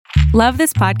Love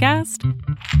this podcast?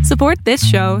 Support this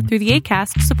show through the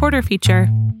Acast supporter feature.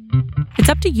 It's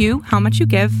up to you how much you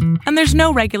give, and there's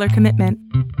no regular commitment.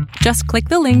 Just click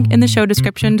the link in the show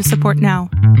description to support now.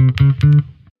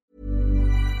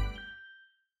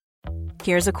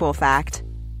 Here's a cool fact.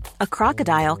 A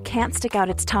crocodile can't stick out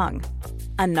its tongue.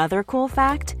 Another cool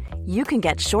fact, you can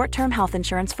get short-term health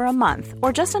insurance for a month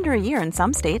or just under a year in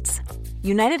some states.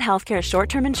 United Healthcare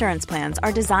short-term insurance plans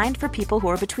are designed for people who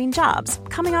are between jobs,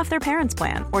 coming off their parents'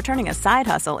 plan, or turning a side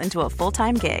hustle into a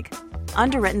full-time gig.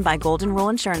 Underwritten by Golden Rule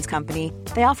Insurance Company,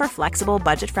 they offer flexible,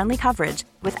 budget-friendly coverage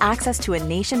with access to a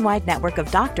nationwide network of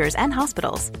doctors and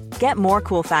hospitals. Get more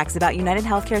cool facts about United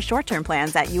Healthcare short-term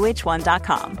plans at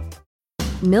uh1.com.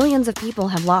 Millions of people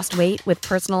have lost weight with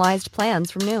personalized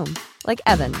plans from Noom. Like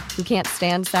Evan, who can't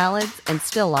stand salads and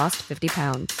still lost 50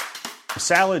 pounds.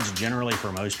 Salads generally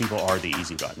for most people are the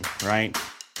easy button, right?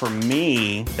 For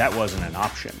me, that wasn't an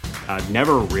option. I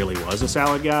never really was a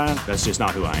salad guy. That's just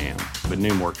not who I am. But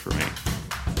Noom worked for me.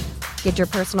 Get your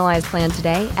personalized plan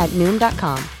today at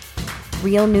Noom.com.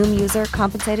 Real Noom user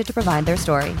compensated to provide their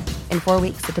story. In 4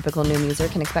 weeks, the typical Noom user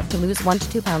can expect to lose 1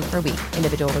 to 2 pounds per week.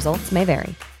 Individual results may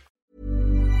vary.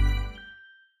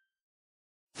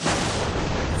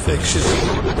 Fiction,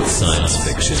 science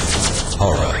fiction,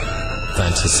 horror,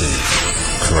 fantasy,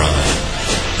 crime,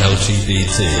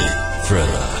 LGBT,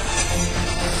 thriller.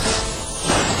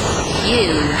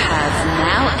 You have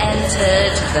now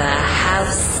entered the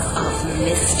House of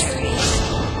Mystery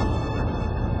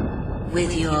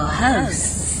with your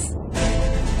hosts,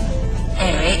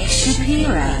 Eric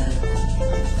Shapiro,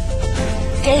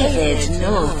 David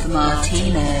North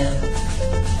Martino,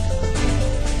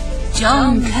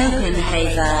 John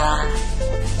Copenhaver,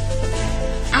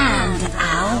 and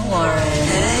Al Warren.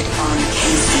 Heard on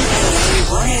KCAA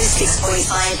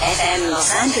 106.5 FM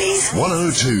Los Angeles,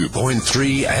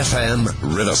 102.3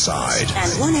 FM Riverside,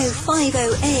 and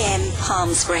 105.0 AM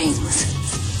Palm Springs.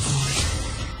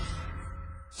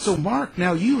 So, Mark,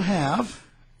 now you have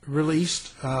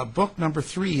released book number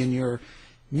 3 in your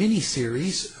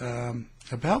mini-series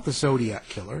about the Zodiac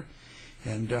Killer.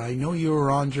 And I know you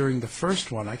were on during the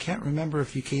first one. I can't remember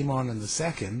if you came on in the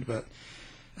second, but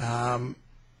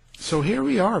so here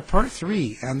we are, part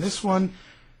 3, and this one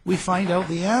we find out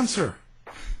the answer.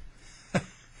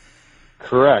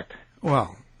 Correct.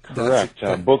 Well, correct.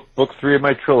 Book 3 of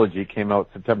my trilogy came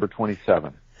out September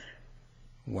 27th.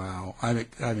 Wow,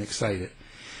 I'm excited.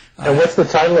 And what's the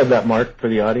title of that, Mark, for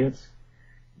the audience?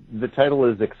 The title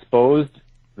is Exposed: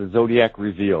 The Zodiac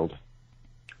Revealed.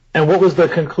 And what was the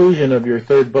conclusion of your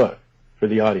third book for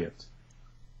the audience?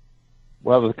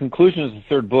 Well, the conclusion of the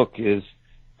third book is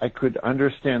I could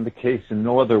understand the case in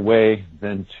no other way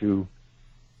than to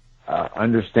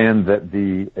understand that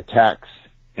the attacks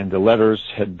and the letters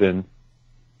had been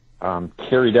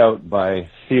carried out by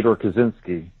Theodore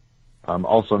Kaczynski,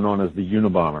 also known as the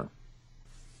Unabomber.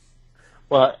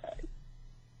 Well,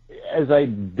 as I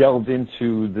delved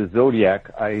into the Zodiac,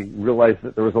 I realized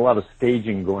that there was a lot of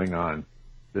staging going on,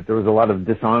 that there was a lot of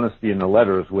dishonesty in the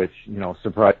letters, which,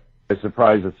 surprise,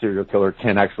 a serial killer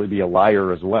can actually be a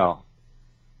liar as well.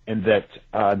 And that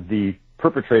the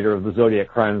perpetrator of the Zodiac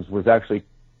crimes was actually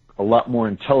a lot more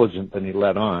intelligent than he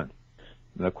let on.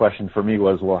 And the question for me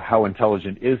was, well, how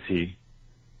intelligent is he?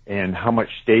 And how much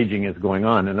staging is going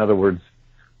on? In other words,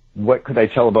 what could I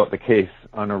tell about the case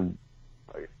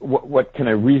what can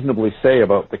I reasonably say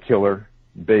about the killer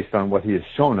based on what he has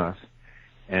shown us?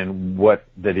 And what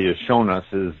that he has shown us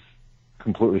is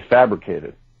completely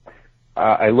fabricated.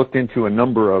 I looked into a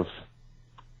number of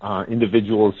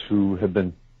individuals who have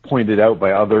been pointed out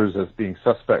by others as being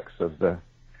suspects of the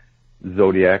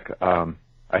Zodiac.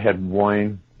 I had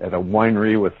wine at a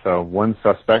winery with one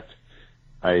suspect.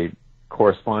 I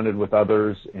corresponded with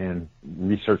others and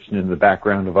researched into the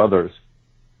background of others.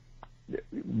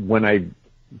 When I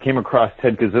came across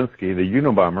Ted Kaczynski, the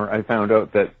Unabomber, I found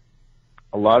out that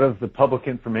a lot of the public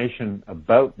information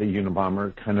about the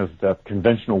Unabomber, kind of the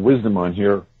conventional wisdom on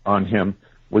him,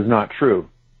 was not true.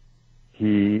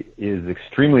 He is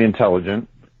extremely intelligent,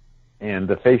 and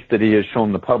the face that he has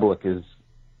shown the public is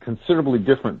considerably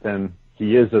different than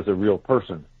he is as a real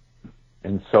person.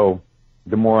 And so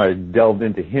the more I delved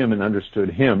into him and understood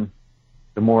him,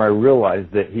 the more I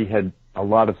realized that he had a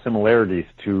lot of similarities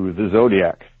to the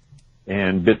Zodiac.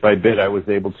 And bit by bit, I was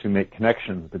able to make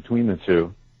connections between the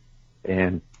two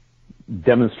and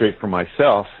demonstrate for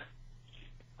myself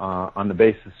on the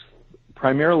basis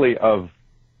primarily of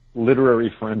literary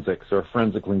forensics or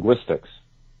forensic linguistics,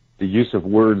 the use of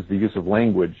words, the use of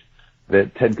language,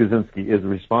 that Ted Kaczynski is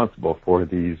responsible for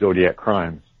the Zodiac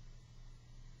crimes.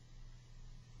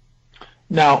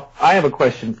 Now, I have a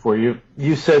question for you.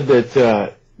 You said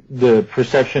that the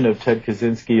perception of Ted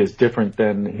Kaczynski is different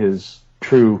than his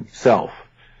true self.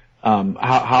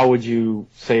 How would you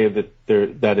say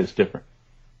that is different?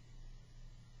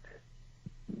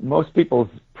 Most people's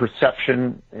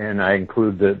perception, and I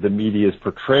include the media's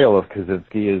portrayal of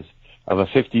Kaczynski, is of a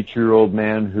 52-year-old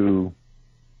man who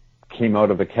came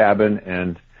out of a cabin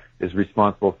and is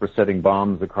responsible for setting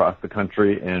bombs across the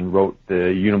country and wrote the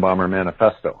Unabomber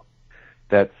Manifesto.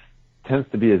 That tends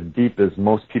to be as deep as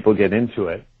most people get into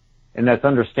it, and that's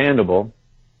understandable.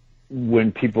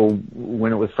 When it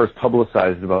was first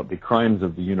publicized about the crimes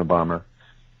of the Unabomber,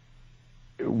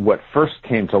 what first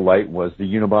came to light was the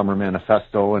Unabomber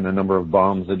Manifesto and a number of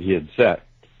bombs that he had set.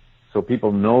 So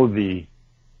people know the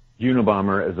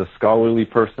Unabomber as a scholarly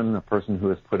person, a person who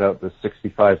has put out this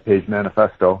 65-page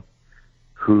manifesto,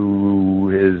 who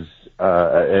is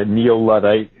a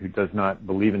neo-Luddite who does not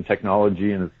believe in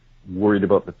technology and is worried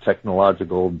about the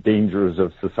technological dangers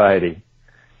of society.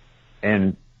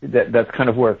 And that's kind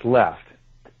of where it's left.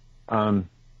 FBI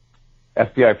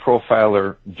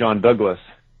profiler John Douglas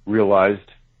realized,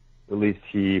 at least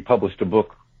he published a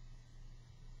book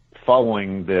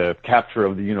following the capture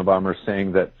of the Unabomber,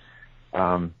 saying that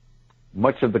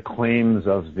much of the claims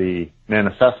of the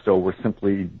manifesto were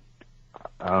simply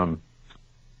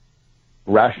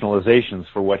rationalizations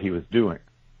for what he was doing.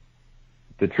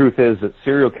 The truth is that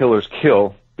serial killers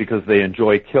kill because they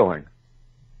enjoy killing.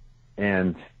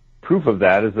 And proof of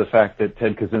that is the fact that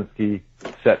Ted Kaczynski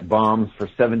set bombs for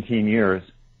 17 years,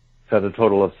 set a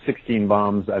total of 16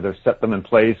 bombs, either set them in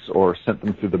place or sent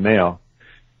them through the mail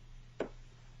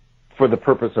for the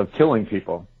purpose of killing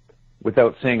people,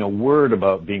 without saying a word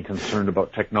about being concerned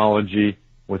about technology,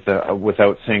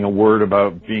 without saying a word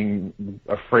about being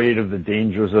afraid of the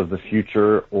dangers of the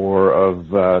future or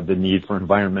of the need for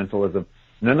environmentalism.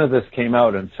 None of this came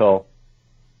out until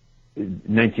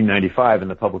 1995 in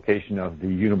the publication of the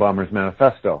Unabomber's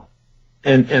Manifesto.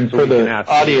 And so for the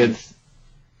audience,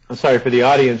 I'm sorry, for the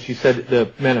audience, you said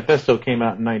the manifesto came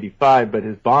out in 95, but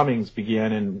his bombings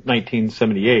began in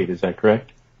 1978. Is that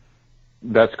correct?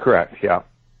 That's correct, yeah.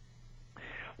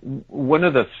 One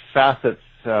of the facets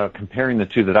comparing the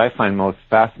two that I find most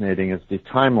fascinating is the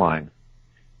timeline.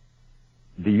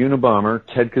 The Unabomber,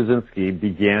 Ted Kaczynski,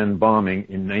 began bombing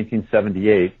in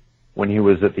 1978 when he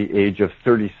was at the age of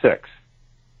 36.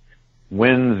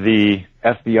 When the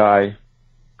FBI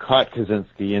caught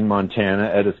Kaczynski in Montana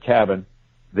at his cabin,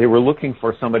 they were looking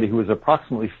for somebody who was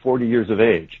approximately 40 years of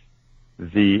age.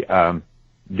 The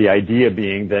idea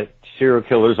being that serial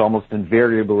killers almost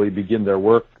invariably begin their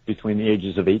work between the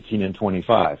ages of 18 and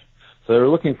 25. So they were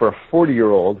looking for a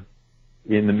 40-year-old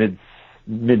in the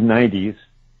mid-90s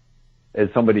as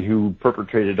somebody who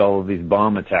perpetrated all of these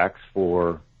bomb attacks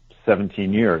for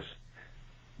 17 years.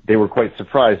 They were quite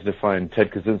surprised to find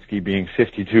Ted Kaczynski being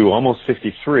 52, almost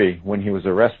 53, when he was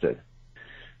arrested.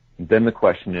 Then the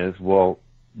question is, well,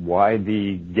 why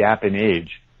the gap in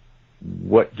age?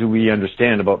 What do we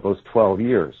understand about those 12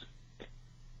 years?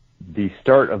 The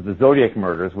start of the Zodiac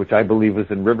murders, which I believe was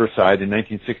in Riverside in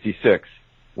 1966,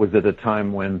 was at a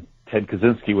time when Ted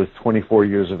Kaczynski was 24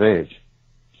 years of age.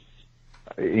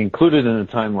 Included in the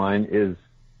timeline is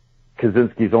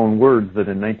Kaczynski's own words that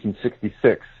in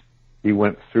 1966 he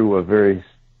went through a very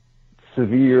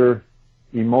severe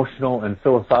emotional and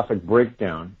philosophic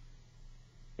breakdown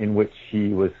in which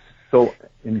he was so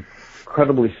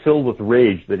incredibly filled with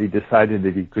rage that he decided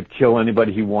that he could kill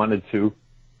anybody he wanted to.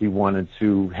 He wanted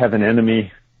to have an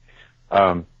enemy.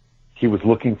 He was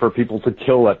looking for people to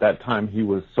kill at that time. He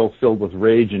was so filled with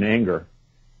rage and anger.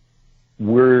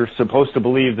 We're supposed to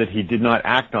believe that he did not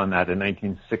act on that in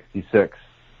 1966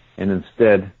 and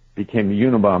instead became the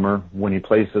Unabomber when he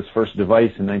placed his first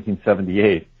device in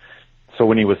 1978. So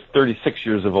when he was 36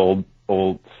 years of age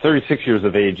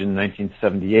in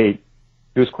 1978,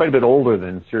 he was quite a bit older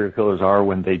than serial killers are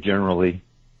when they generally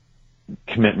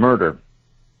commit murder.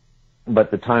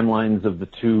 But the timelines of the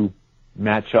two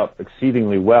match up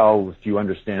exceedingly well if you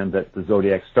understand that the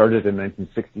Zodiac started in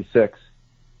 1966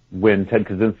 when Ted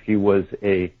Kaczynski was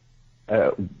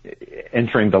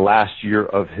entering the last year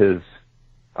of his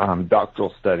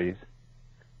doctoral studies.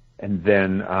 And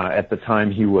then at the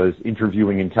time he was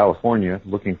interviewing in California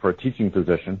looking for a teaching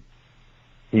position.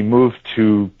 He moved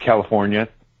to California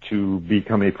to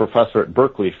become a professor at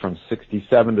Berkeley from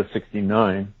 67 to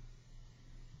 69.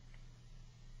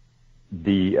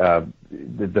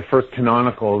 The first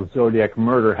canonical Zodiac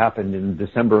murder happened in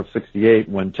December of 68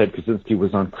 when Ted Kaczynski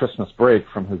was on Christmas break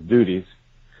from his duties.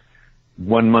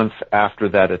 1 month after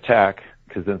that attack,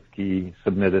 Kaczynski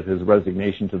submitted his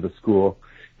resignation to the school.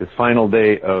 His final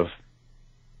day of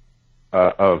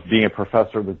of being a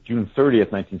professor was June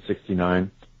 30th,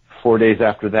 1969. 4 days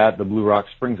after that, the Blue Rock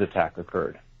Springs attack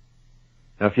occurred.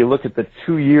 Now, if you look at the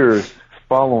 2 years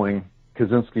following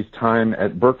Kaczynski's time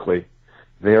at Berkeley,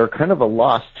 they are kind of a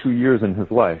lost 2 years in his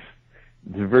life.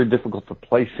 It's very difficult to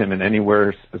place him in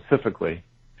anywhere specifically.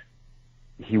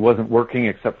 He wasn't working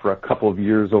except for a couple of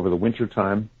years over the winter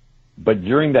time, but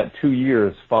during that 2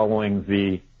 years following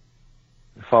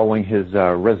his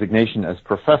resignation as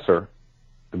professor,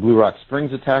 the Blue Rock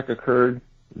Springs attack occurred,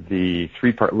 the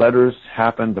 3-part letters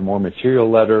happened, the more material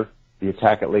letter, the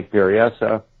attack at Lake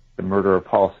Berryessa, the murder of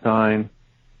Paul Stein,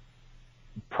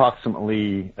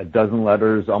 approximately a dozen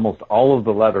letters, almost all of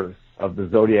the letters of the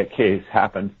Zodiac case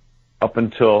happened up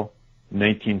until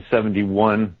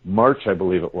 1971, March, I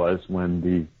believe it was, when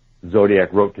the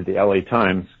Zodiac wrote to the LA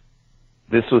Times.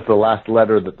 This was the last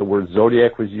letter that the word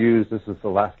Zodiac was used. This was the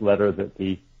last letter that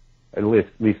at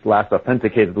least last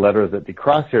authenticated letter that the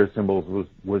crosshair symbols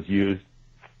was used.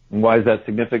 And why is that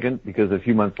significant? Because a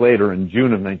few months later, in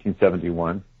June of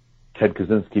 1971, Ted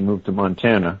Kaczynski moved to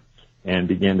Montana and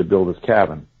began to build his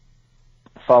cabin.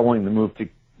 Following the move to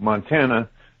Montana,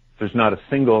 there's not a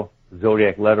single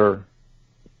Zodiac letter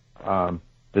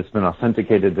that's been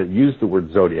authenticated that used the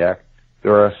word Zodiac.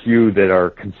 There are a few that are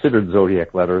considered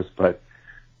Zodiac letters, but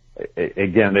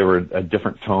again, they were a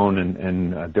different tone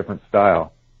and a different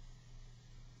style.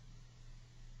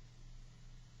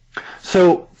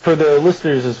 So for the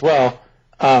listeners as well,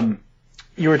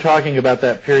 you were talking about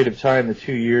that period of time, the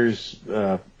 2 years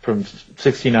from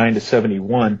 69 to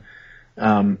 71.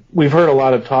 We've heard a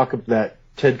lot of talk of that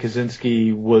Ted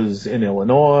Kaczynski was in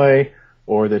Illinois,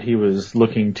 or that he was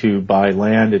looking to buy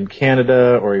land in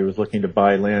Canada, or he was looking to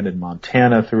buy land in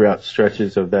Montana throughout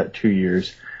stretches of that 2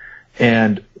 years.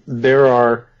 And there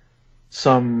are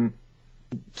some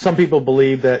people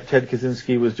believe that Ted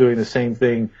Kaczynski was doing the same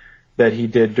thing that he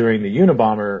did during the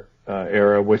Unabomber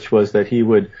era, which was that he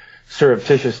would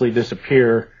surreptitiously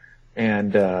disappear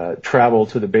and travel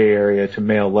to the Bay Area to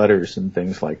mail letters and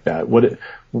things like that.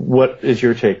 What is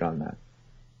your take on that?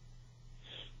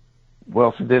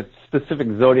 Well, for the specific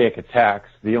Zodiac attacks,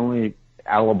 the only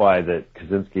alibi that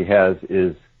Kaczynski has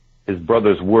is his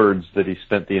brother's words that he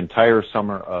spent the entire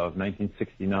summer of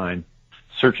 1969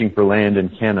 searching for land in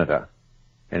Canada.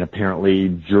 And apparently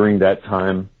during that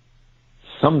time,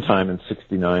 sometime in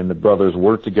 69, the brothers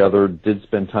were together, did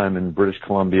spend time in British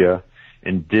Columbia,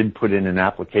 and did put in an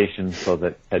application so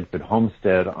that Ted could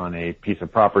homestead on a piece of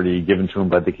property given to him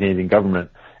by the Canadian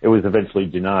government. It was eventually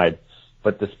denied.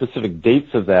 But the specific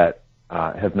dates of that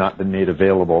have not been made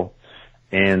available.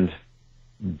 And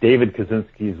David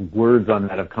Kaczynski's words on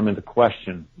that have come into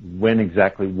question. When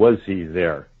exactly was he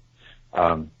there?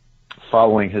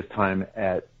 Following his time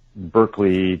at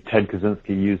Berkeley, Ted Kaczynski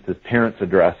used his parents'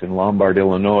 address in Lombard,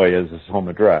 Illinois as his home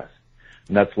address.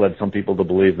 And that's led some people to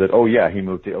believe that, oh yeah, he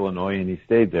moved to Illinois and he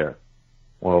stayed there.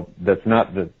 Well, that's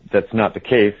not the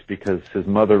case, because his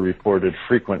mother reported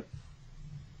frequent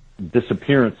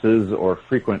disappearances or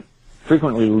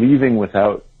frequently leaving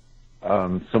without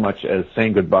so much as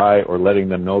saying goodbye or letting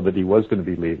them know that he was going to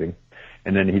be leaving.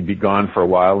 And then he'd be gone for a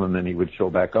while and then he would show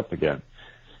back up again.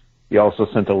 He also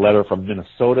sent a letter from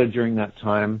Minnesota during that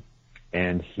time,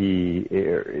 and he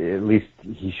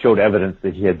showed evidence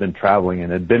that he had been traveling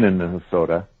and had been in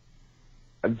Minnesota.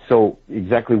 So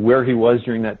exactly where he was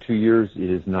during that 2 years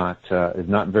is not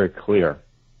very clear.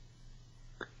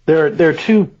 There are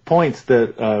 2 points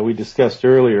that we discussed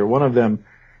earlier. One of them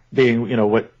being,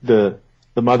 what the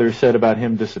mother said about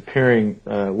him disappearing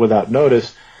without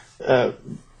notice.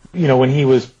 When he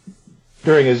was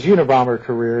during his Unabomber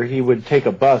career, he would take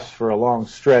a bus for a long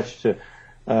stretch to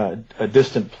a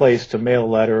distant place to mail a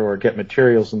letter or get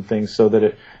materials and things, so that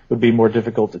it would be more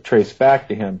difficult to trace back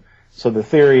to him. So the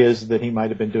theory is that he might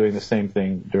have been doing the same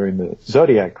thing during the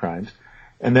Zodiac crimes.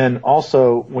 And then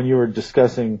also, when you were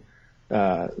discussing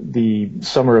the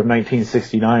summer of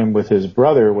 1969 with his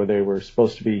brother, where they were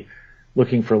supposed to be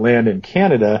looking for land in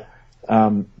Canada,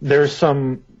 there's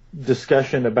some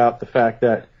discussion about the fact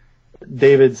that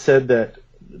David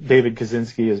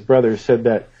Kaczynski, his brother, said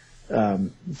that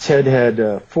Ted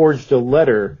had forged a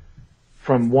letter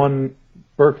from one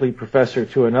Berkeley professor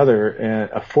to another,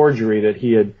 a forgery that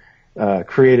he had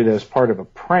created as part of a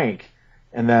prank,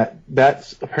 and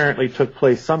that apparently took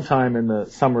place sometime in the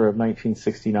summer of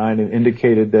 1969 and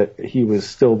indicated that he was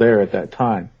still there at that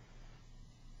time.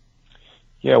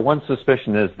 Yeah, one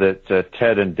suspicion is that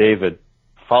Ted and David,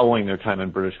 following their time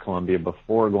in British Columbia,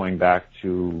 before going back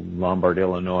to Lombard,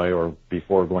 Illinois, or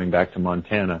before going back to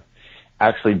Montana,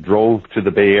 actually drove to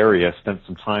the Bay Area, spent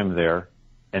some time there,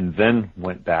 and then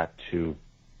went back to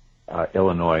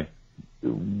Illinois.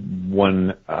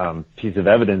 one piece of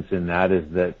evidence in that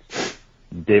is that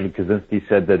David Kaczynski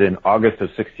said that in August of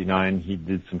 '69 he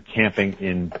did some camping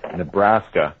in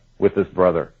Nebraska with his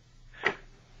brother.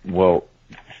 Well,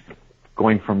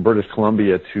 going from British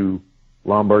Columbia to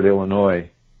Lombard, Illinois,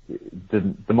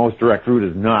 the most direct route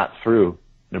is not through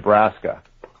Nebraska.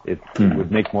 It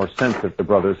would make more sense if the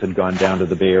brothers had gone down to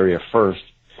the Bay Area first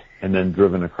and then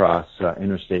driven across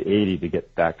Interstate 80 to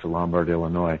get back to Lombard,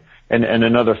 Illinois. And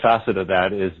another facet of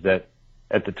that is that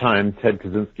at the time, Ted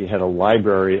Kaczynski had a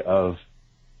library of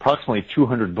approximately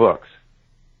 200 books.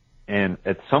 And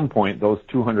at some point, those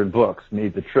 200 books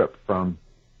made the trip from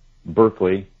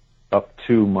Berkeley up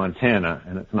to Montana,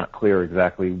 and it's not clear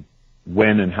exactly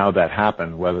when and how that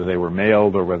happened, whether they were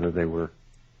mailed or whether they were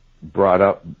brought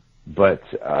up. But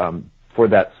for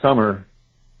that summer,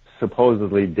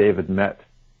 supposedly David met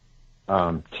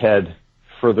Ted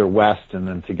further west, and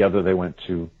then together they went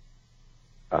to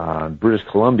British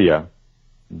Columbia.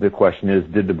 The question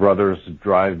is, did the brothers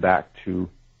drive back to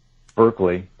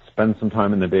Berkeley, spend some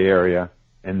time in the Bay Area,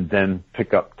 and then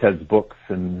pick up Ted's books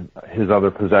and his other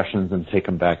possessions and take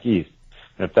them back east?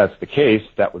 And if that's the case,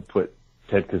 that would put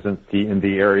Ted Kaczynski in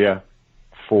the area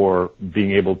for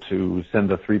being able to send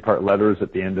the 3-part letters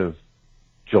at the end of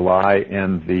July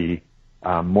and the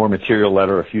more material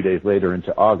letter a few days later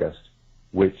into August,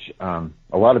 which a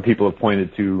lot of people have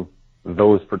pointed to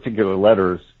those particular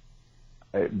letters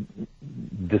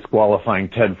disqualifying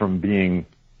Ted from being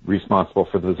responsible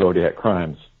for the Zodiac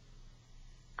crimes.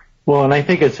 Well, and I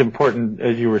think it's important,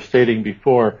 as you were stating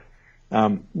before,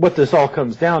 what this all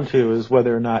comes down to is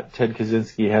whether or not Ted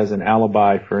Kaczynski has an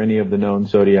alibi for any of the known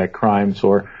Zodiac crimes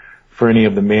or for any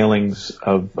of the mailings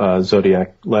of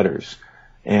Zodiac letters.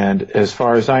 And as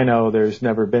far as I know, there's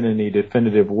never been any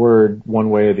definitive word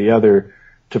one way or the other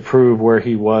to prove where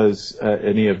he was at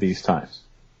any of these times.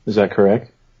 Is that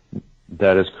correct?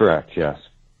 That is correct, yes.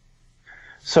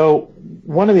 So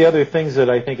one of the other things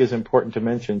that I think is important to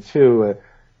mention, too,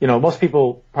 most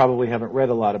people probably haven't read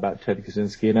a lot about Ted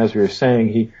Kaczynski, and as we were saying,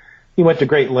 he went to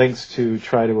great lengths to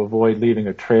try to avoid leaving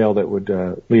a trail that would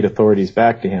lead authorities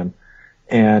back to him.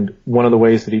 And one of the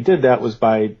ways that he did that was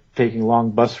by taking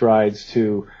long bus rides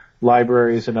to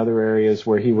libraries and other areas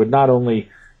where he would not only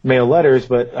mail letters,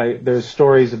 but there's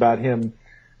stories about him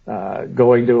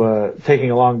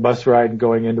taking a long bus ride and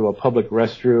going into a public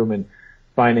restroom and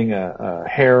finding a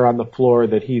hair on the floor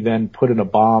that he then put in a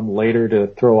bomb later to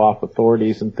throw off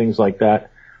authorities and things like that.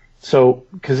 So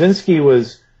Kaczynski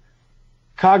was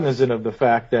cognizant of the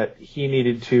fact that he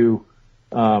needed to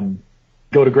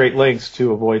go to great lengths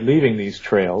to avoid leaving these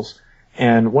trails.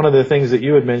 And one of the things that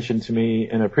you had mentioned to me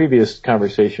in a previous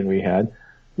conversation we had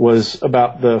was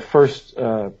about the first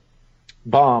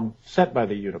bomb sent by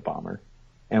the Unabomber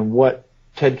and what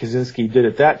Ted Kaczynski did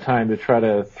at that time to try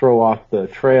to throw off the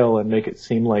trail and make it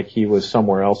seem like he was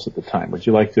somewhere else at the time. Would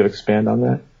you like to expand on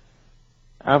that?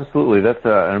 Absolutely. That's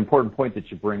an important point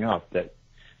that you bring up, that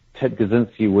Ted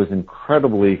Kaczynski was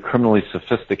incredibly criminally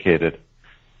sophisticated.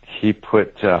 He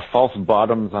put false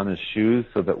bottoms on his shoes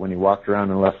so that when he walked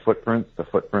around and left footprints, the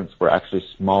footprints were actually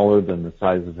smaller than the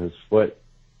size of his foot.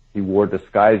 He wore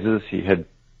disguises. He had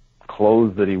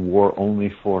clothes that he wore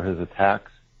only for his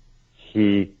attacks.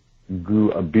 He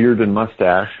grew a beard and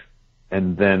mustache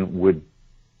and then would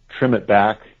trim it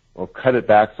back or cut it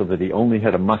back so that he only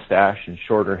had a mustache and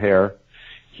shorter hair.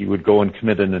 He would go and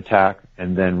commit an attack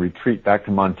and then retreat back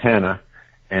to Montana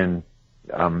and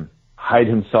hide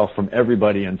himself from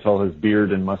everybody until his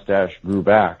beard and mustache grew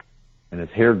back and his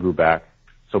hair grew back.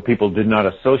 So people did not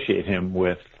associate him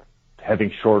with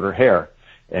having shorter hair.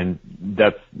 And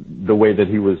that's the way that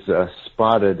he was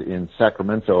spotted in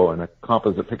Sacramento, and a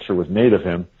composite picture was made of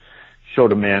him,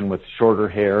 showed a man with shorter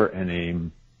hair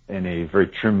and a very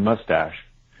trim mustache,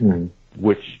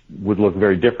 which would look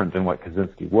very different than what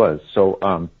Kaczynski was.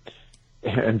 So,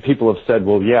 and people have said,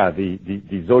 well, yeah,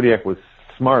 the Zodiac was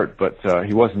smart, but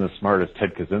he wasn't as smart as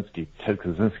Ted Kaczynski. Ted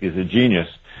Kaczynski is a genius.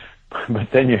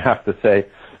 But then you have to say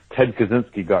Ted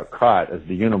Kaczynski got caught as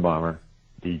the Unabomber.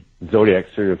 The Zodiac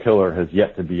serial killer has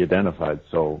yet to be identified.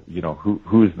 So,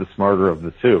 who's the smarter of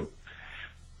the two?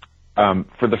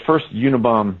 For the first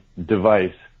Unabomb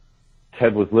device,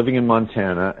 Ted was living in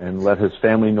Montana and let his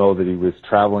family know that he was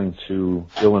traveling to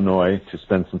Illinois to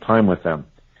spend some time with them.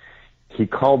 He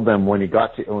called them when he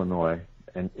got to Illinois,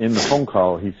 and in the phone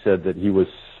call he said that he was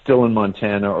still in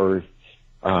Montana or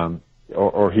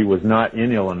he was not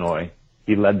in Illinois.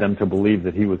 He led them to believe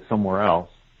that he was somewhere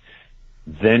else.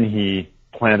 Then he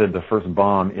planted the first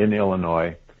bomb in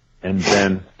Illinois, and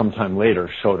then sometime later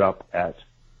showed up at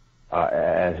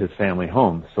his family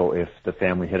home. So if the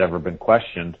family had ever been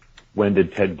questioned, when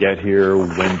did Ted get here,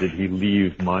 when did he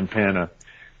leave Montana,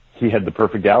 he had the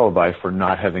perfect alibi for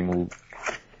not having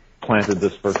planted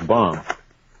this first bomb.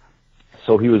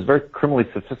 So he was very criminally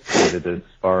sophisticated as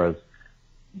far as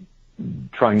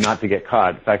trying not to get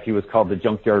caught. In fact, he was called the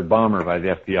junkyard bomber by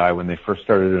the FBI when they first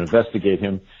started to investigate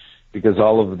him, because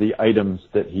all of the items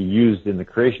that he used in the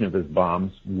creation of his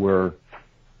bombs were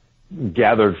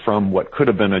gathered from what could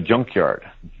have been a junkyard.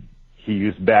 He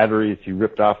used batteries. He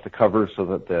ripped off the covers so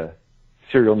that the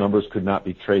serial numbers could not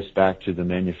be traced back to the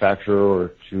manufacturer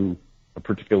or to a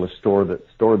particular store that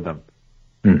stored them.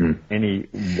 Mm-hmm. Any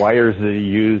wires that he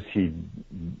used,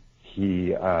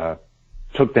 he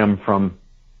took them from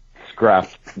scrap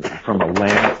from a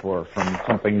lamp or from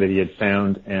something that he had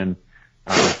found, and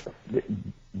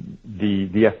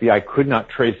the FBI could not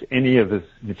trace any of his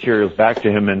materials back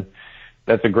to him. And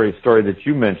that's a great story that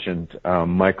you mentioned,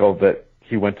 Michael, that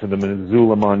he went to the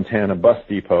Missoula, Montana bus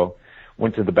depot,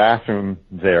 went to the bathroom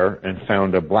there, and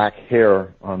found a black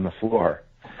hair on the floor.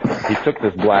 He took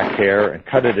this black hair and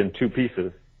cut it in two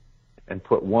pieces and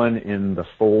put one in the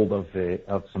fold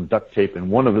of some duct tape in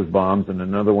one of his bombs and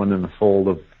another one in the fold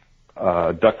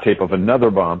of duct tape of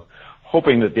another bomb,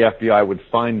 hoping that the FBI would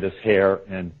find this hair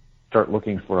and start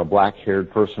looking for a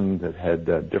black-haired person that had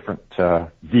different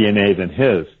DNA than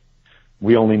his.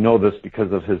 We only know this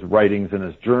because of his writings and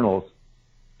his journals,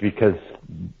 because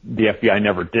the FBI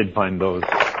never did find those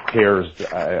hairs.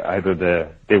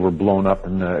 Either they were blown up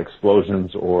in the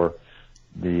explosions or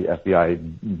the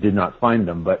FBI did not find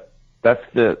them. But that's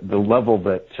the level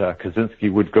that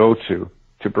Kaczynski would go to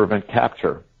prevent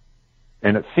capture.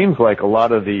 And it seems like a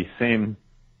lot of the same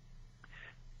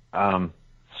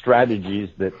strategies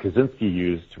that Kaczynski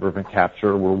used to prevent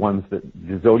capture were ones that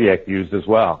the Zodiac used as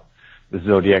well. The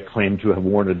Zodiac claimed to have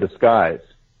worn a disguise.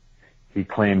 He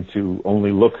claimed to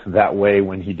only look that way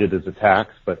when he did his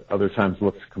attacks, but other times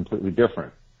looked completely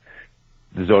different.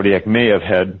 The Zodiac may have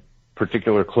had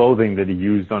particular clothing that he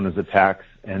used on his attacks,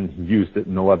 and he used it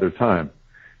no other time.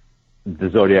 The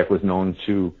Zodiac was known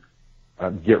to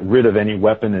get rid of any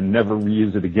weapon and never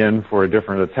reuse it again for a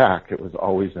different attack. It was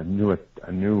always a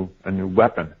new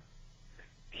weapon.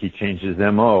 He changed his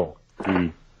MO.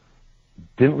 He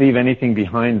didn't leave anything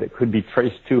behind that could be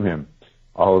traced to him.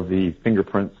 All of the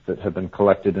fingerprints that have been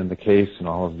collected in the case and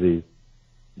all of the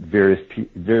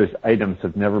various items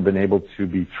have never been able to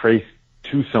be traced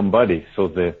to somebody, so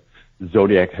the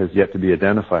Zodiac has yet to be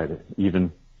identified,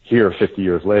 even here 50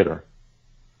 years later.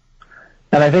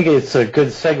 And I think it's a good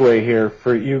segue here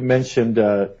for, you mentioned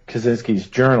Kaczynski's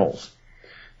journals.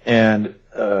 And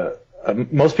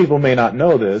most people may not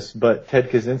know this, but Ted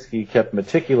Kaczynski kept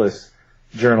meticulous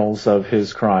journals of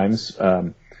his crimes,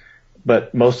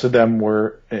 but most of them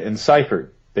were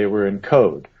enciphered. They were in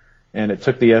code. And it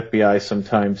took the FBI some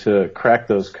time to crack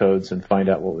those codes and find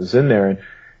out what was in there. And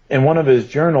in one of his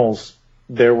journals,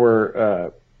 there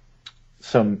were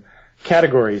some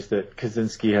categories that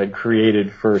Kaczynski had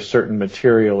created for certain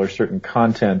material or certain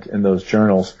content in those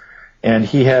journals. And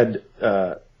he had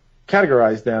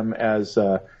categorized them as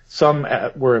some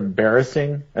were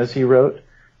embarrassing, as he wrote,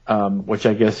 which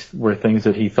I guess were things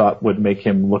that he thought would make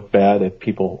him look bad if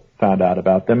people found out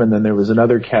about them. And then there was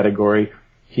another category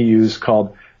he used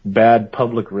called bad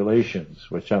public relations,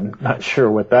 which I'm not sure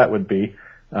what that would be,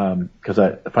 because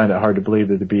I find it hard to believe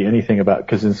there to be anything about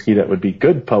Kaczynski that would be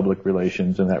good public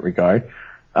relations in that regard.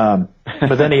 But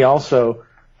then he also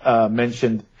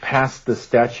mentioned past the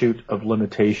statute of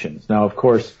limitations. Now, of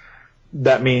course,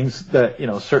 that means that,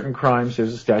 certain crimes,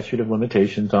 there's a statute of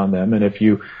limitations on them, and if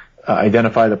you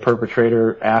identify the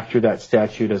perpetrator after that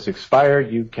statute has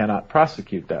expired, you cannot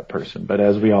prosecute that person. But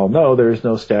as we all know, there is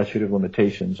no statute of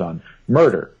limitations on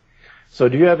murder. So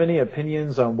do you have any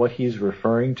opinions on what he's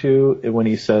referring to when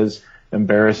he says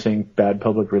embarrassing bad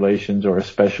public relations, or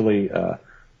especially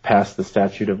past the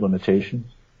statute of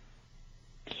limitations?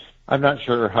 I'm not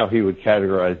sure how he would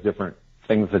categorize different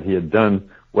things that he had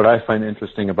done. What I find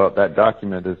interesting about that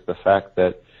document is the fact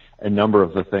that a number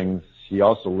of the things he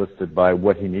also listed by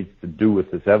what he needs to do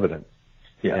with this evidence.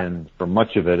 Yeah. And for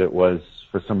much of it, it was,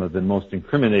 for some of the most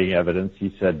incriminating evidence,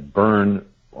 he said burn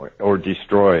or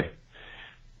destroy,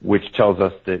 which tells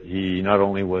us that he not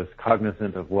only was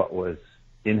cognizant of what was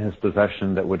in his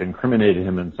possession that would incriminate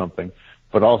him in something,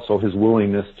 but also his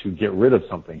willingness to get rid of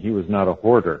something. He was not a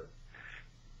hoarder.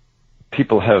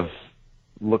 People have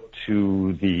looked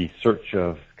to the search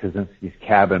of Kaczynski's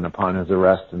cabin upon his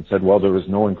arrest and said, well, there was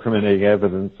no incriminating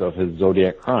evidence of his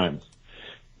Zodiac crimes.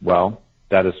 Well,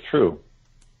 that is true.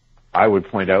 I would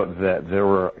point out that there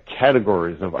were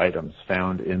categories of items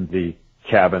found in the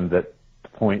cabin that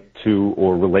point to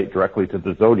or relate directly to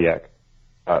the Zodiac.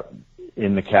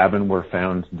 in the cabin were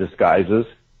found disguises,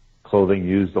 clothing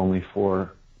used only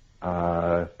for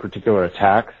particular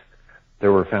attacks.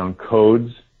 There were found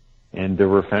codes, and there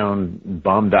were found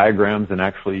bomb diagrams and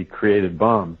actually created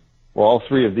bombs. Well, all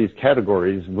three of these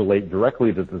categories relate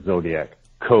directly to the Zodiac: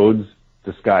 codes,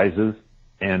 disguises,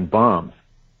 and bombs.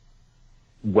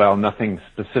 While nothing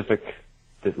specific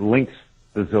that links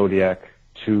Kaczynski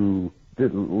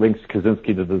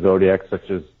to the Zodiac, such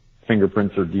as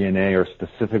fingerprints or DNA or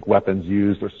specific weapons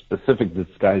used or specific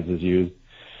disguises used,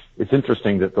 it's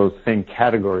interesting that those same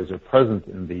categories are present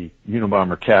in the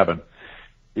Unabomber cabin.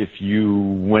 If you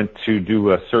went to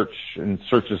do a search, and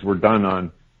searches were done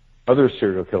on other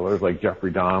serial killers like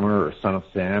Jeffrey Dahmer or Son of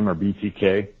Sam or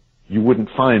BTK, you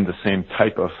wouldn't find the same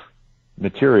type of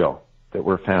material that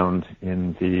were found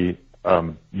in the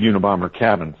Unabomber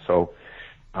cabin. So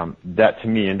that to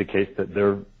me indicates that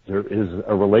there is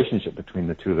a relationship between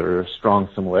the two. There are strong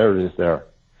similarities there.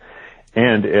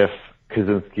 And if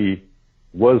Kaczynski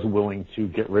was willing to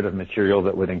get rid of material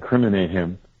that would incriminate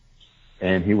him,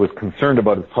 and he was concerned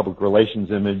about his public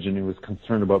relations image, and he was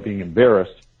concerned about being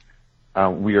embarrassed,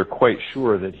 we are quite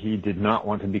sure that he did not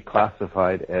want to be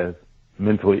classified as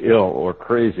mentally ill or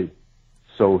crazy.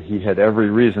 So he had every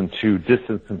reason to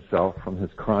distance himself from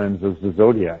his crimes as the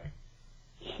Zodiac.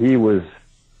 He was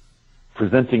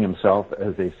presenting himself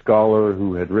as a scholar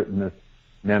who had written this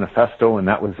manifesto, and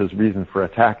that was his reason for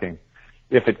attacking.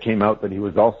 If it came out that he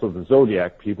was also the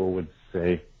Zodiac, people would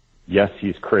say, yes,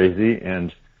 he's crazy,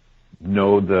 and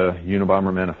no, the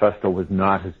Unabomber manifesto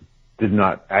did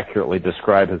not accurately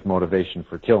describe his motivation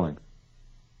for killing.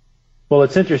 Well,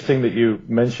 it's interesting that you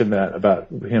mentioned that about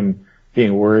him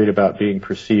being worried about being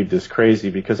perceived as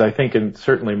crazy, because I think in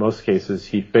certainly most cases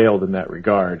he failed in that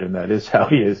regard, and that is how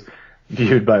he is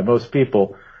viewed by most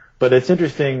people. But it's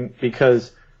interesting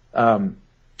because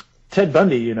Ted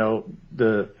Bundy,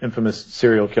 the infamous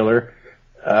serial killer,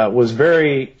 was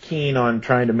very keen on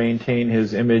trying to maintain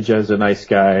his image as a nice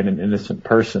guy and an innocent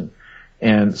person.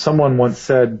 And someone once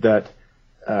said that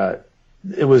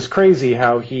it was crazy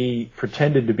how he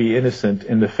pretended to be innocent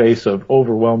in the face of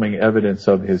overwhelming evidence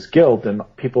of his guilt, and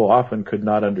people often could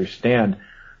not understand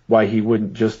why he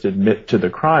wouldn't just admit to the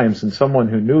crimes. And someone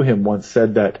who knew him once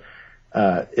said that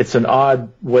it's an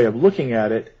odd way of looking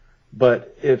at it,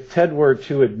 but if Ted were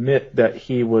to admit that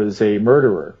he was a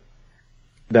murderer,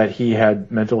 that he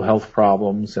had mental health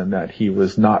problems, and that he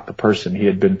was not the person he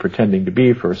had been pretending to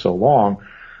be for so long,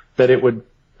 that it would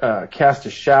cast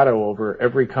a shadow over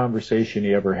every conversation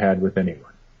he ever had with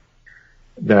anyone.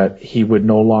 That he would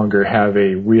no longer have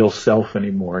a real self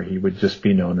anymore. He would just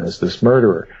be known as this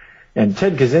murderer. And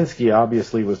Ted Kaczynski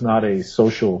obviously was not a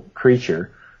social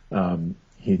creature.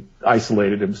 He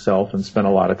isolated himself and spent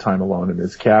a lot of time alone in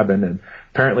his cabin, and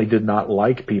apparently did not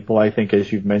like people. I think,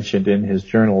 as you've mentioned in his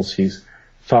journals, he's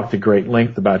talked at great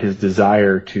length about his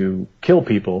desire to kill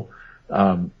people.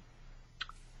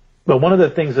 But one of the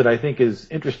things that I think is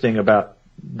interesting about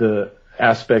the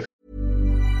aspects.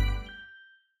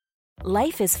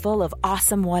 Life is full of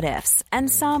awesome what-ifs, and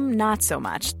some not so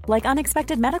much, like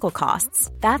unexpected medical costs.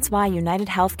 That's why United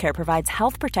Healthcare provides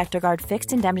Health Protector Guard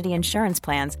fixed indemnity insurance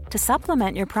plans to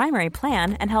supplement your primary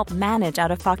plan and help manage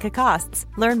out-of-pocket costs.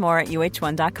 Learn more at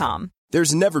uh1.com.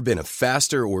 There's never been a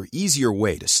faster or easier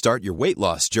way to start your weight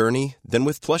loss journey than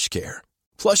with PlushCare.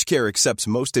 PlushCare accepts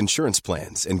most insurance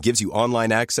plans and gives you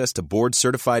online access to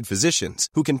board-certified physicians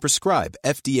who can prescribe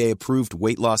FDA-approved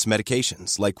weight loss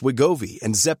medications like Wegovy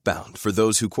and Zepbound for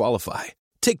those who qualify.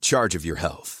 Take charge of your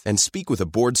health and speak with a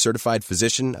board-certified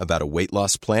physician about a weight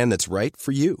loss plan that's right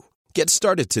for you. Get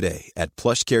started today at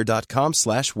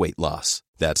plushcare.com/weight-loss.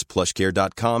 That's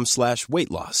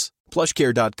plushcare.com/weight-loss.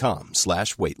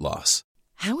 plushcare.com/weight-loss.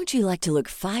 How would you like to look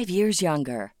 5 years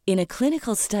younger? In a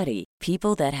clinical study,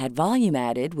 people that had volume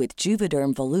added with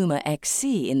Juvederm Voluma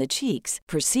XC in the cheeks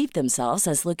perceived themselves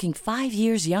as looking 5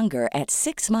 years younger at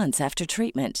 6 months after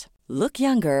treatment. Look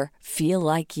younger, feel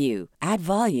like you. Add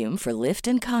volume for lift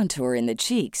and contour in the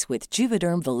cheeks with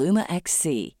Juvederm Voluma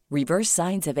XC. Reverse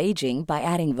signs of aging by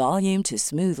adding volume to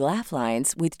smooth laugh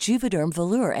lines with Juvederm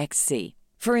Volure XC.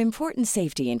 For important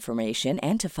safety information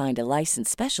and to find a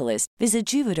licensed specialist, visit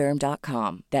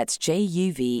Juvederm.com. That's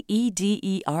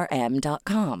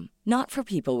JUVEDERM.com. Not for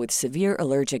people with severe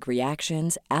allergic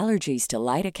reactions, allergies to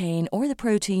lidocaine, or the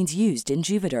proteins used in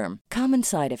Juvederm. Common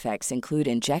side effects include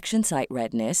injection site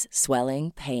redness,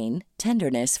 swelling, pain,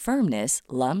 tenderness, firmness,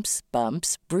 lumps,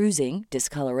 bumps, bruising,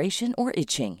 discoloration, or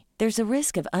itching. There's a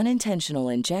risk of unintentional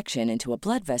injection into a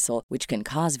blood vessel, which can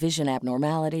cause vision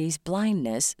abnormalities,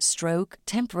 blindness, stroke,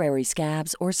 temporary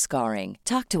scabs, or scarring.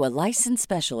 Talk to a licensed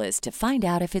specialist to find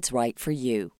out if it's right for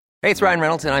you. Hey, it's Ryan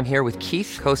Reynolds, and I'm here with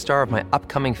Keith, co-star of my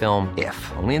upcoming film, If,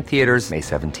 only in theaters May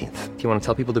 17th. Do you want to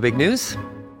tell people the big news?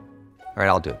 All right,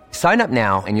 I'll do it. Sign up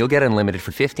now and you'll get unlimited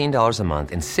for $15 a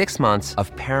month and 6 months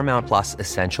of Paramount Plus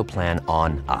Essential Plan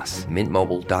on us.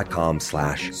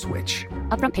 MintMobile.com/switch.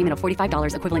 Upfront payment of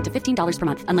 $45 equivalent to $15 per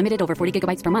month. Unlimited over 40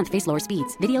 gigabytes per month. Face lower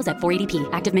speeds. Videos at 480p.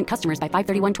 Active Mint customers by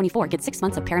 531.24 get 6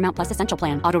 months of Paramount Plus Essential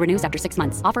Plan. Auto renews after 6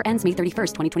 months. Offer ends May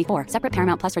 31st, 2024. Separate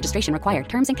Paramount Plus registration required.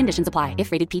 Terms and conditions apply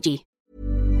if rated PG.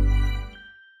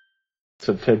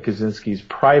 So Ted Kaczynski's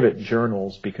private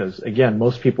journals, because again,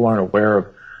 most people aren't aware of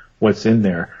what's in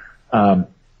there.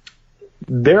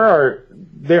 There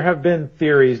have been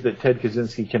theories that Ted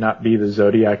Kaczynski cannot be the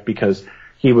Zodiac because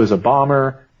he was a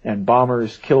bomber, and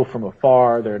bombers kill from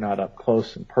afar. They're not up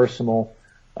close and personal.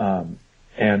 And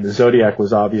the Zodiac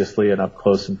was obviously an up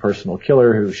close and personal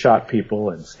killer who shot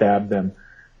people and stabbed them.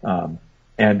 And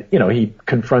he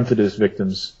confronted his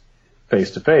victims face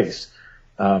to face.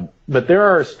 But there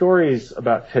are stories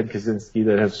about Ted Kaczynski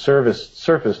that have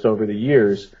surfaced over the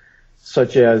years,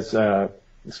 such as a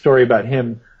story about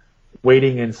him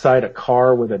waiting inside a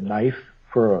car with a knife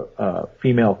for a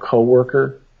female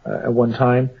coworker at one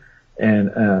time, and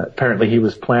apparently he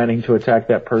was planning to attack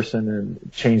that person and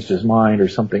changed his mind, or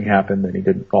something happened and he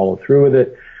didn't follow through with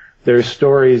it. There's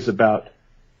stories about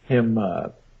him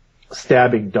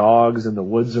stabbing dogs in the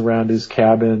woods around his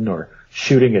cabin, or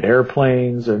shooting at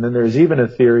airplanes. And then there's even a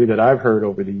theory that I've heard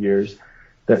over the years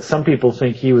that some people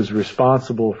think he was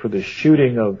responsible for the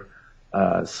shooting of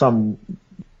some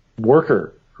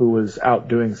worker who was out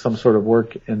doing some sort of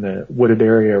work in the wooded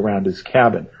area around his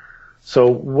cabin.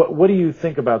 So what do you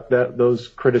think about those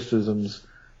criticisms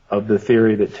of the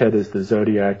theory that Ted is the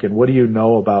Zodiac, and what do you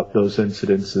know about those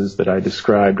incidences that I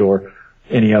described, or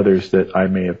any others that I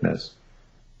may have missed?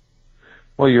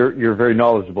 Well, you're very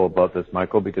knowledgeable about this,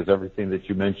 Michael, because everything that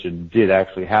you mentioned did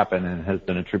actually happen and has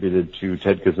been attributed to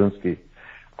Ted Kaczynski,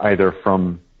 either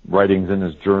from writings in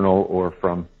his journal or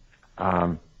from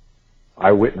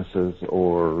eyewitnesses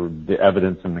or the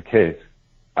evidence in the case.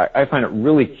 I find it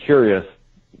really curious.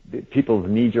 People's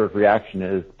knee-jerk reaction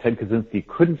is Ted Kaczynski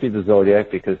couldn't be the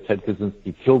Zodiac because Ted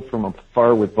Kaczynski killed from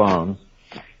afar with bombs,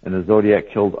 and the Zodiac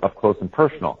killed up close and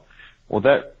personal. Well,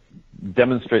 that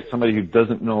demonstrates somebody who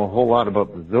doesn't know a whole lot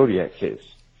about the Zodiac case.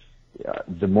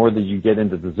 The more that you get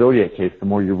into the Zodiac case, the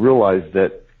more you realize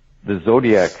that the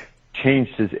Zodiac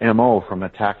changed his MO from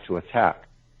attack to attack,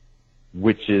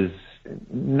 which is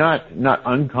not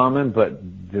uncommon, but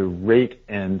the rate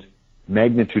and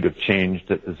magnitude of change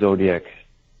that the Zodiac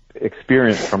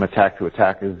experienced from attack to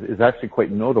attack is actually quite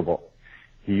notable.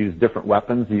 He used different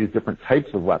weapons. He used different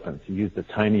types of weapons. He used a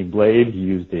tiny blade. He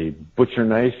used a butcher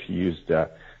knife. He used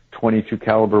a .22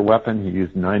 caliber weapon. He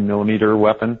used 9mm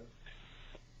weapon.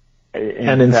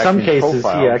 And in some cases,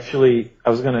 he actually,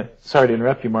 sorry to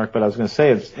interrupt you, Mark, but I was going to say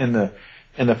it's in the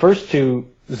first two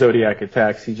Zodiac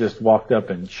attacks, he just walked up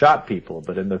and shot people.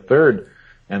 But in the third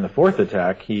and the fourth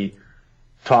attack, he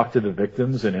talked to the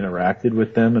victims and interacted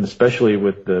with them, and especially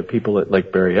with the people at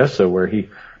Lake Berryessa, where he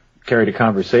carried a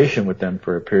conversation with them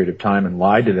for a period of time and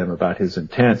lied to them about his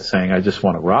intent, saying, I just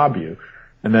want to rob you.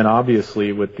 And then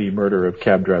obviously with the murder of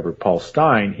cab driver Paul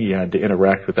Stein, he had to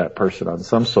interact with that person on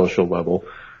some social level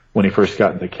when he first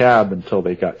got in the cab until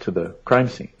they got to the crime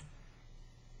scene.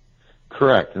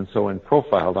 Correct. And so in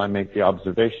Profiled, I make the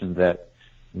observation that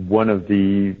one of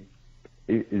the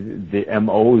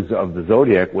MOs of the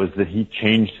Zodiac was that he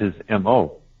changed his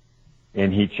MO,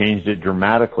 and he changed it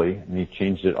dramatically, and he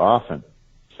changed it often.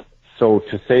 So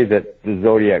to say that the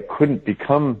Zodiac couldn't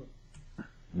become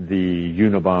the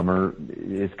Unabomber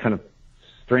is kind of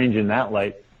strange in that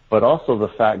light, but also the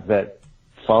fact that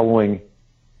following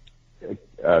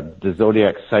the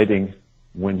Zodiac sighting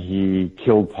when he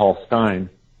killed Paul Stein,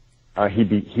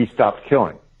 he stopped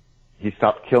killing. He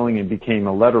stopped killing and became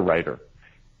a letter writer.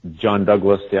 John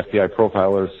Douglas, the FBI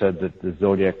profiler, said that the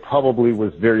Zodiac probably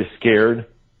was very scared,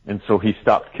 and so he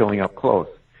stopped killing up close.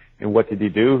 And what did he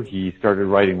do? He started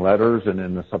writing letters, and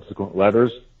in the subsequent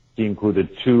letters, he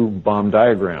included 2 bomb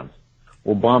diagrams.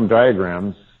 Well, bomb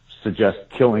diagrams suggest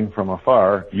killing from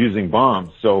afar using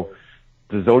bombs. So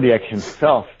the Zodiac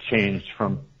himself changed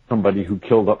from somebody who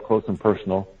killed up close and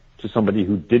personal to somebody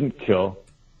who didn't kill,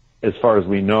 as far as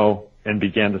we know, and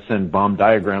began to send bomb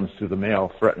diagrams through the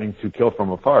mail threatening to kill from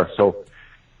afar. So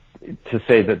to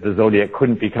say that the Zodiac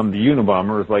couldn't become the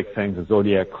Unabomber is like saying the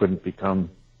Zodiac couldn't become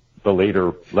the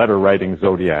later letter-writing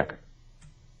Zodiac.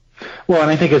 Well, and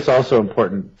I think it's also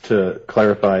important to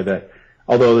clarify that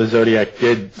although the Zodiac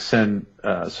did send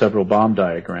several bomb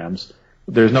diagrams,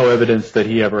 there's no evidence that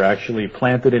he ever actually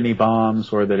planted any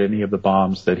bombs or that any of the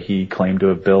bombs that he claimed to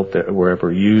have built that were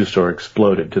ever used or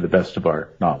exploded, to the best of our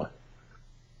knowledge.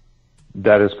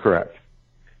 That is correct.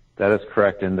 That is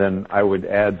correct. And then I would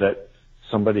add that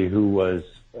somebody who was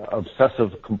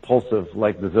obsessive compulsive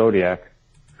like the Zodiac,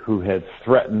 who had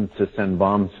threatened to send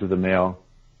bombs through the mail,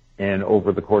 and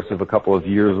over the course of a couple of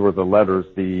years worth of letters,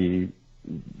 the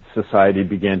society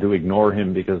began to ignore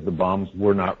him because the bombs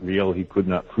were not real. He could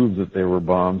not prove that they were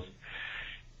bombs.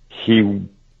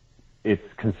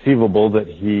 It's conceivable that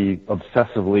he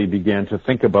obsessively began to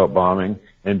think about bombing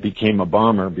and became a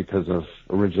bomber because of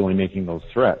originally making those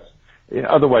threats.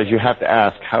 Otherwise, you have to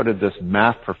ask, how did this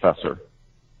math professor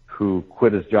who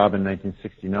quit his job in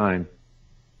 1969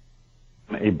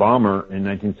 a bomber in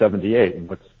 1978?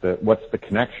 What's the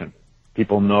connection?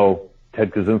 People know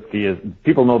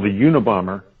people know the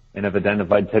Unabomber and have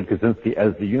identified Ted Kaczynski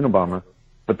as the Unabomber,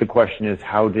 but the question is,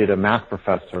 how did a math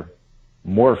professor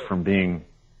morph from being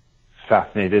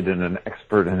fascinated and an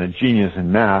expert and a genius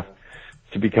in math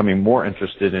to becoming more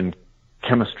interested in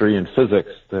chemistry and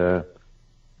physics, the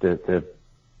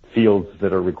fields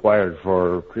that are required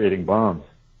for creating bombs?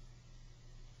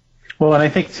 Well, and I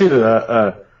think too,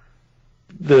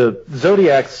 the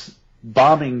Zodiac's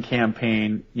bombing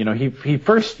campaign,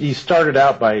 he started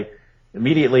out by,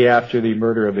 immediately after the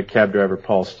murder of the cab driver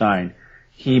Paul Stein,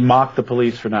 he mocked the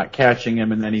police for not catching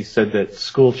him, and then he said that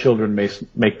school children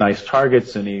make nice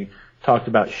targets, and he talked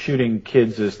about shooting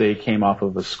kids as they came off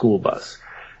of a school bus.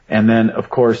 And then, of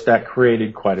course, that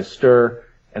created quite a stir,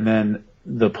 and then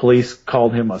the police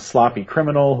called him a sloppy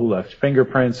criminal who left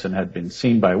fingerprints and had been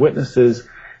seen by witnesses,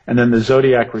 and then the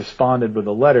Zodiac responded with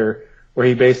a letter where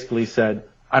he basically said,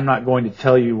 I'm not going to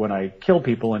tell you when I kill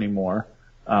people anymore.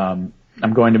 I'm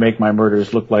going to make my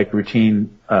murders look like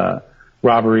routine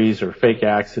robberies or fake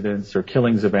accidents or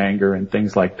killings of anger and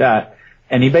things like that.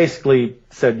 And he basically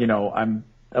said, I'm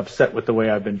upset with the way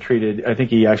I've been treated. I think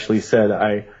he actually said,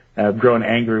 I have grown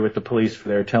angry with the police for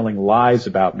their telling lies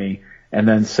about me, and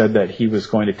then said that he was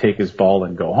going to take his ball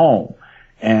and go home.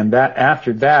 And that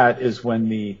after that is when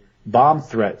the bomb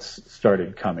threats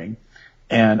started coming.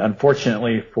 And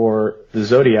unfortunately for the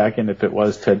Zodiac, and if it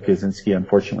was Ted Kaczynski,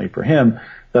 unfortunately for him,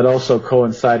 that also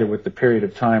coincided with the period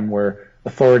of time where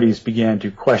authorities began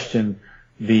to question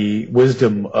the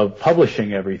wisdom of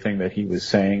publishing everything that he was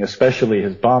saying, especially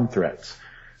his bomb threats.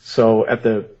 So at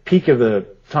the peak of the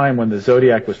time when the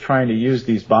Zodiac was trying to use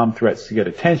these bomb threats to get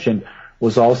attention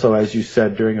was also, as you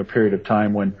said, during a period of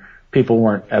time when people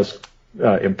weren't as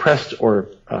impressed or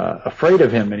afraid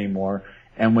of him anymore,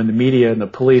 and when the media and the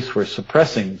police were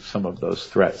suppressing some of those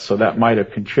threats. So that might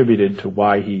have contributed to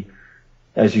why he,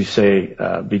 as you say,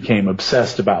 became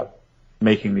obsessed about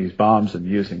making these bombs and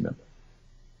using them.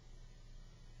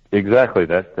 Exactly.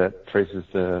 That traces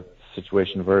the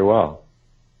situation very well.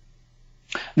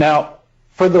 Now,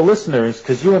 for the listeners,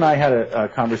 because you and I had a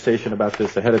conversation about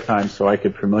this ahead of time so I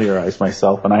could familiarize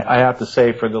myself, and I have to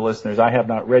say for the listeners, I have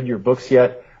not read your books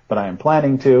yet, but I am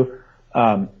planning to.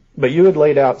 But you had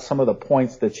laid out some of the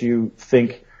points that you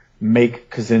think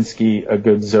make Kaczynski a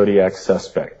good Zodiac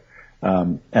suspect.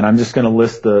 And I'm just going to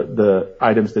list the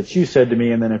items that you said to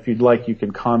me, and then if you'd like, you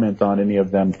can comment on any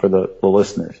of them for the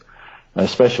listeners,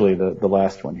 especially the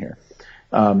last one here.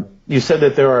 You said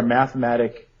that there are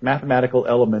mathematical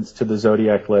elements to the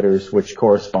Zodiac letters which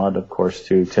correspond, of course,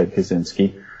 to Ted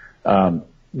Kaczynski,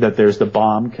 that there's the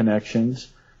bomb connections.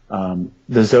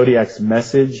 The Zodiac's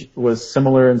message was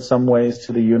similar in some ways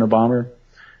to the Unabomber.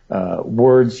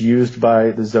 Words used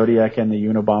by the Zodiac and the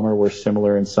Unabomber were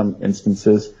similar in some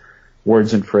instances,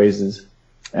 words and phrases.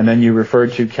 And then you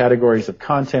referred to categories of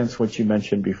contents, which you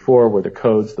mentioned before, were the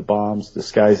codes, the bombs,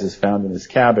 disguises found in his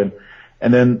cabin.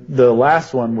 And then the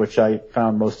last one, which I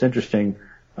found most interesting,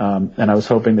 and I was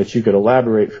hoping that you could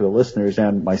elaborate for the listeners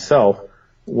and myself,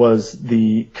 was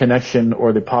the connection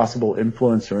or the possible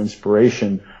influence or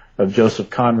inspiration of Joseph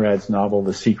Conrad's novel,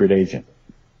 The Secret Agent.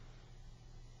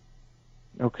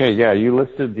 Okay, yeah, you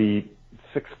listed the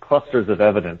 6 clusters of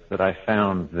evidence that I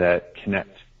found that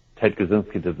connect Ted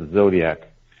Kaczynski to the Zodiac.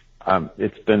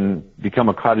 It's become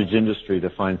a cottage industry to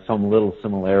find some little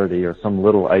similarity or some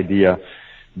little idea,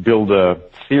 build a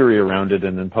theory around it,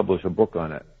 and then publish a book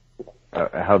on it.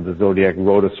 How the Zodiac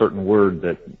wrote a certain word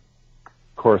that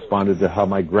corresponded to how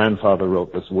my grandfather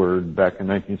wrote this word back in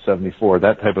 1974,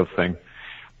 that type of thing.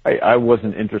 I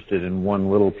wasn't interested in one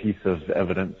little piece of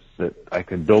evidence that I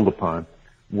could build upon.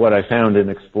 What I found in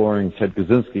exploring Ted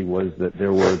Kaczynski was that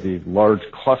there were these large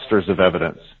clusters of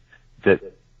evidence that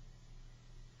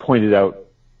pointed out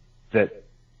that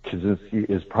Kaczynski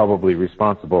is probably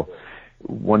responsible.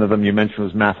 One of them you mentioned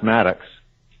was mathematics.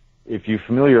 if you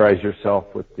familiarize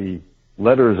yourself with the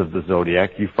letters of the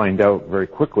zodiac, you find out very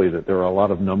quickly that there are a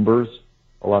lot of numbers,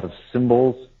 a lot of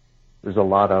symbols. There's a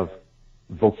lot of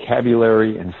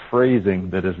vocabulary and phrasing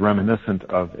that is reminiscent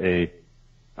of a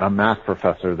math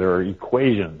professor. There are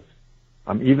equations.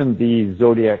 Even the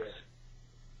zodiac's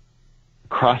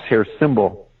crosshair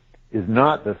symbol is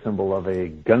not the symbol of a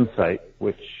gun sight,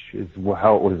 which is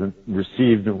how it was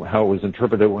received and how it was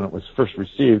interpreted when it was first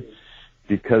received,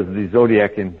 because the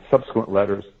zodiac in subsequent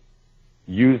letters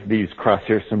used these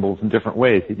crosshair symbols in different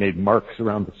ways. He made marks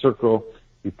around the circle.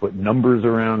 He put numbers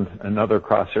around another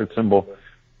crosshair symbol.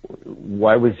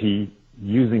 Why was he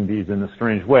using these in a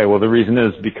strange way? Well, the reason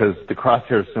is because the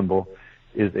crosshair symbol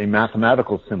is a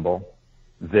mathematical symbol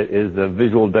that is a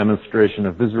visual demonstration,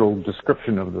 a visual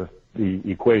description of the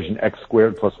equation x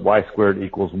squared plus y squared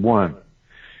equals 1.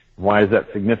 Why is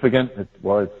that significant?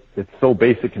 It's so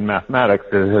basic in mathematics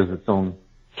that it has its own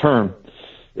term.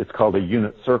 It's called a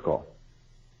unit circle.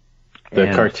 The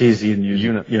Cartesian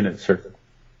unit circle.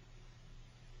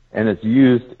 And it's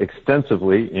used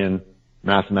extensively in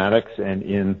mathematics, and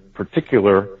in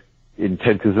particular in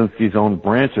Ted Kaczynski's own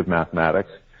branch of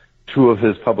mathematics. 2 of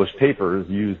his published papers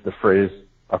use the phrase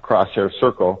a crosshair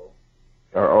circle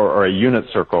or a unit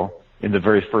circle in the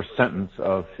very first sentence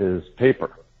of his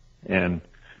paper. And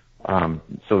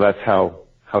so that's how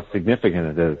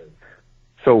significant it is.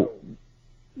 So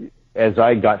as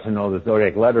I got to know the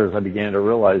zodiac letters, I began to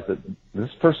realize that this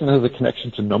person has a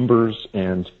connection to numbers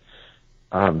and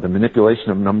the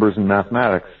manipulation of numbers in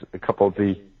mathematics. A couple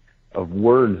of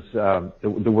words, the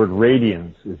word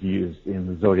radians is used in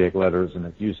the zodiac letters, and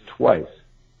it's used twice.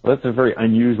 Well, that's a very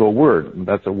unusual word.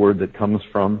 That's a word that comes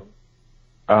from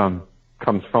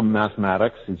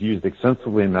mathematics. It's used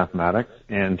extensively in mathematics,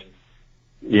 and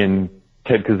in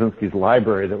Ted Kaczynski's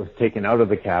library that was taken out of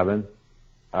the cabin,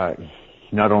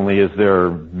 not only is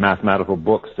there mathematical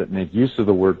books that make use of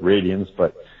the word radians,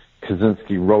 but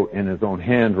Kaczynski wrote in his own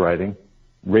handwriting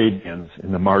radians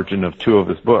in the margin of 2 of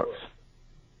his books.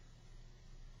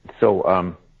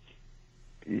 So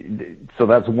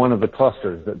that's one of the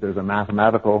clusters, that there's a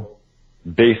mathematical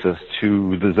basis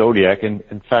to the zodiac. And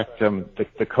in fact,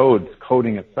 the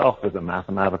coding itself is a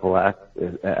mathematical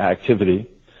activity.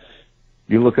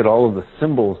 You look at all of the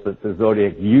symbols that the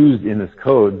zodiac used in his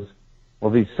codes.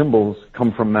 Well, these symbols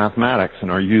come from mathematics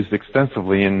and are used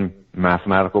extensively in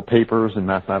mathematical papers and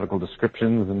mathematical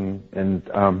descriptions and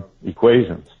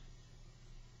equations.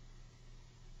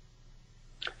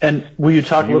 And will you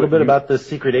talk a little bit about The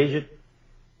Secret Agent?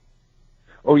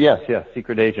 Oh, yes,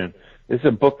 Secret Agent. This is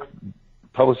a book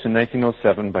published in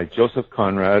 1907 by Joseph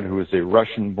Conrad, who is a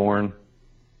Russian-born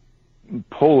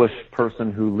Polish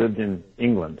person who lived in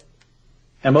England.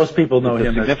 And most people know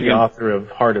him as the author of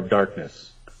Heart of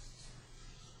Darkness.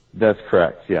 That's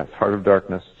correct, yes. Heart of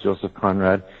Darkness, Joseph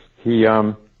Conrad. He,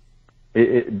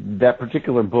 that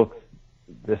particular book,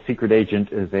 The Secret Agent,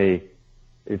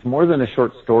 it's more than a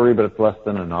short story, but it's less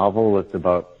than a novel. It's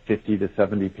about 50 to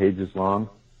 70 pages long,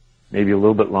 maybe a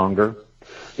little bit longer.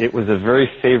 It was a very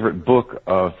favorite book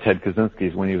of Ted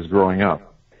Kaczynski's when he was growing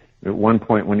up. At one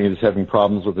point when he was having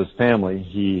problems with his family,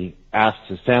 he asked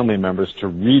his family members to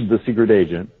read The Secret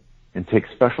Agent and take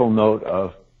special note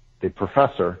of the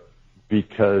professor,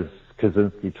 because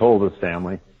Kaczynski told his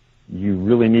family, you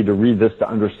really need to read this to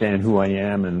understand who I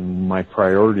am and my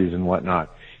priorities and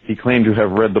whatnot. He claimed to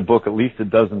have read the book at least a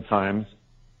dozen times,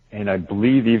 and I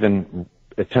believe even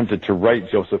attempted to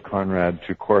write Joseph Conrad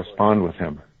to correspond with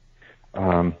him.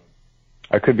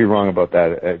 I could be wrong about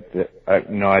that.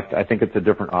 I think it's a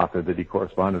different author that he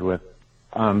corresponded with.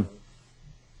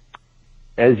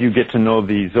 As you get to know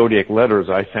the zodiac letters,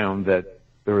 I found that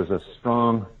there was a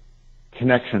strong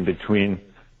connection between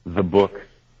the book,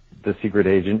 The Secret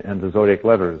Agent, and the zodiac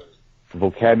letters.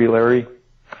 Vocabulary,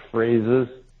 phrases,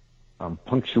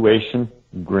 punctuation,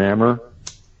 grammar,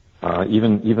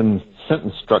 even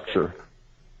sentence structure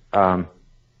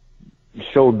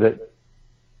showed that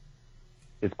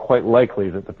it's quite likely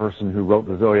that the person who wrote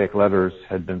the zodiac letters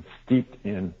had been steeped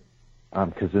in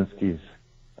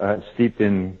steeped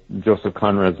in Joseph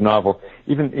Conrad's novel.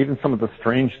 Even some of the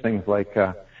strange things like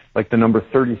the number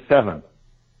 37,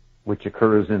 which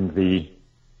occurs in the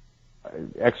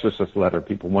Exorcist letter.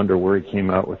 People wonder where he came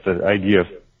out with the idea of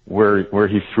where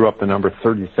he threw up the number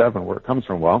 37, where it comes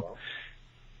from. Well,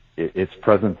 it's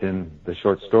present in the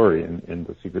short story in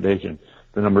The Secret Agent.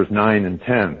 The numbers 9 and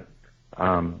 10,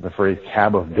 the phrase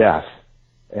cab of death,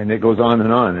 and it goes on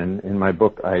and on. And in my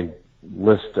book, I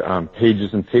list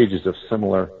pages and pages of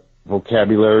similar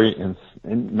vocabulary, and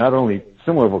not only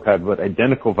similar vocabulary, but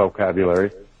identical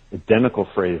vocabulary, identical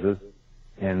phrases,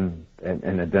 and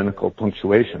identical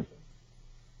punctuation.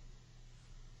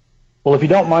 Well, if you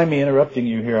don't mind me interrupting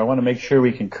you here, I want to make sure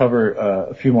we can cover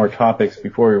a few more topics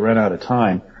before we run out of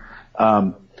time.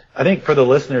 I think for the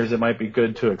listeners, it might be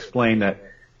good to explain that,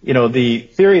 the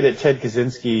theory that Ted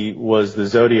Kaczynski was the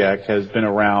Zodiac has been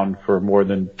around for more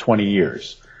than 20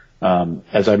 years.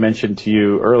 As I mentioned to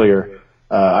you earlier,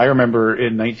 I remember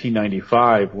in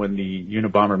 1995 when the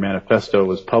Unabomber Manifesto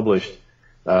was published,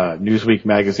 Newsweek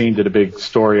magazine did a big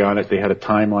story on it. They had a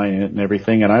timeline in it and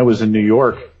everything. And I was in New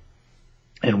York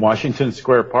in Washington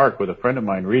Square Park with a friend of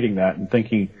mine reading that and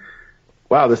thinking,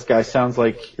 wow, this guy sounds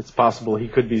like it's possible he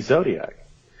could be Zodiac.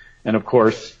 And of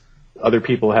course, other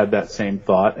people had that same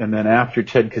thought. And then after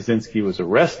Ted Kaczynski was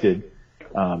arrested,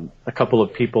 a couple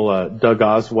of people, Doug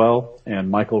Oswell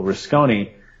and Michael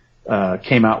Risconi,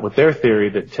 came out with their theory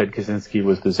that Ted Kaczynski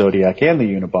was the Zodiac and the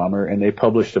Unabomber, and they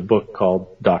published a book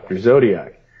called Dr.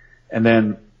 Zodiac. And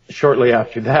then shortly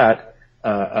after that,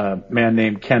 a man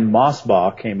named Ken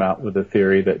Mossbaugh came out with a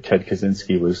theory that Ted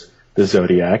Kaczynski was the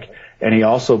Zodiac, and he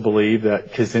also believed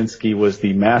that Kaczynski was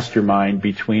the mastermind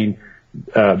behind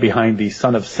the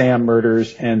Son of Sam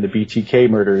murders and the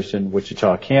BTK murders in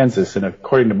Wichita, Kansas. And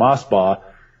according to Mossbaugh,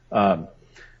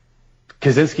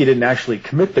 Kaczynski didn't actually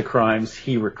commit the crimes.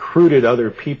 He recruited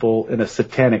other people in a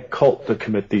satanic cult to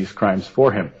commit these crimes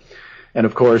for him. And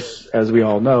of course, as we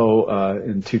all know,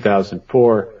 in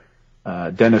 2004,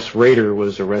 Dennis Rader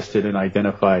was arrested and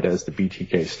identified as the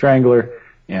BTK Strangler.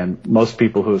 And most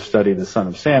people who have studied the Son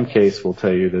of Sam case will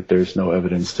tell you that there's no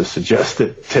evidence to suggest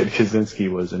that Ted Kaczynski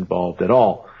was involved at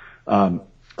all.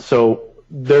 So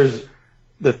the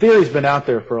theory's been out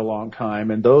there for a long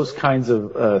time, and those kinds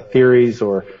of theories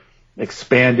or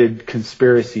expanded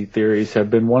conspiracy theories have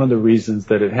been one of the reasons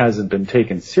that it hasn't been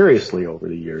taken seriously over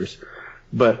the years.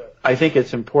 But I think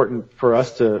it's important for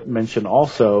us to mention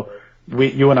also,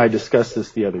 you and I discussed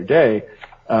this the other day,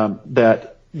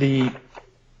 that the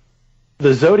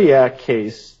Zodiac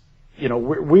case,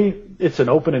 it's an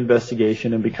open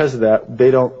investigation, and because of that,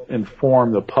 they don't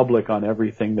inform the public on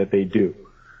everything that they do.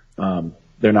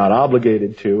 They're not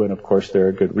obligated to, and of course there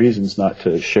are good reasons not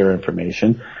to share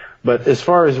information. But as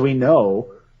far as we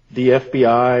know, the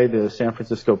FBI, the San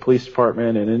Francisco Police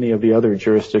Department, and any of the other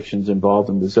jurisdictions involved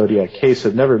in the Zodiac case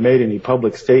have never made any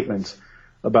public statements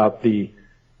about the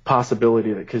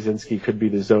possibility that Kaczynski could be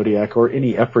the Zodiac, or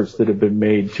any efforts that have been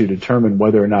made to determine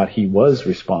whether or not he was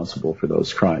responsible for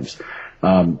those crimes.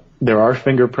 There are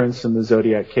fingerprints in the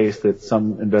Zodiac case that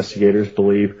some investigators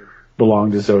believe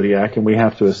belong to Zodiac, and we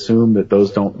have to assume that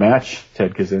those don't match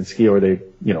Ted Kaczynski, or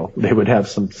they would have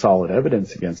some solid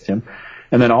evidence against him.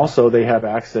 And then also they have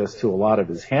access to a lot of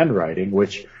his handwriting,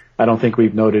 which I don't think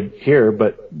we've noted here,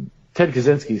 but Ted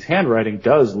Kaczynski's handwriting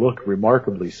does look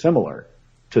remarkably similar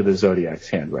to the Zodiac's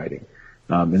handwriting.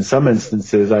 In some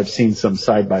instances, I've seen some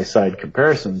side-by-side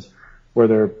comparisons where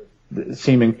they're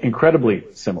seeming incredibly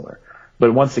similar.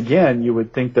 But once again, you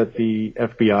would think that the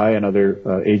FBI and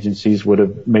other agencies would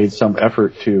have made some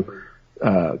effort to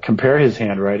compare his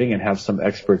handwriting and have some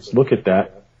experts look at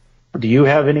that. Do you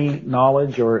have any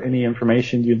knowledge or any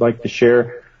information you'd like to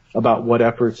share about what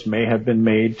efforts may have been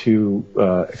made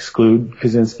to exclude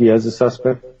Kaczynski as a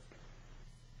suspect?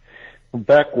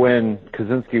 Back when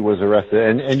Kaczynski was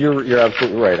arrested, and you're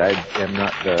absolutely right, I am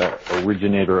not the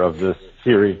originator of this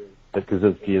theory that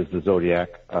Kaczynski is the Zodiac.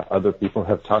 Other people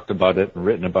have talked about it and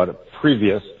written about it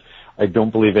previous. I don't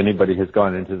believe anybody has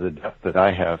gone into the depth that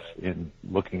I have in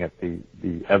looking at the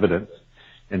evidence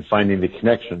and finding the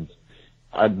connections.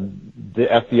 The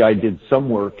FBI did some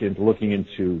work in looking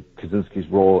into Kaczynski's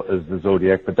role as the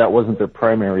Zodiac, but that wasn't their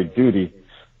primary duty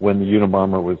when the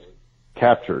Unabomber was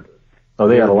captured. Oh,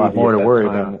 they had a lot more to worry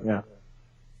about. Yeah.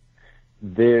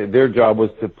 Their job was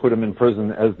to put him in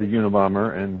prison as the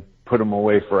Unabomber and put him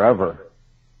away forever.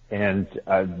 And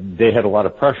they had a lot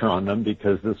of pressure on them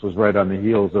because this was right on the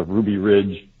heels of Ruby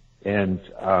Ridge and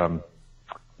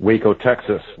Waco,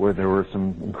 Texas, where there were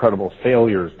some incredible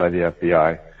failures by the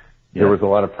FBI. There was a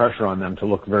lot of pressure on them to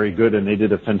look very good, and they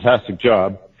did a fantastic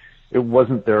job. It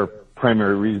wasn't their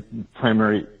primary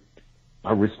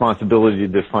responsibility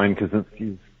to find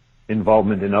Kaczynski's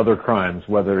involvement in other crimes,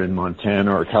 whether in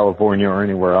Montana or California or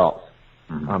anywhere else.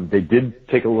 Mm-hmm. They did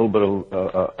take a little bit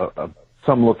of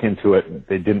some look into it.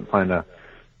 They didn't find a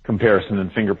comparison in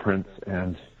fingerprints,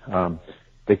 and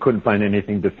they couldn't find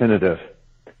anything definitive.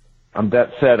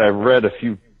 That said, I read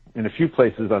in a few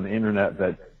places on the internet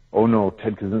that, oh no,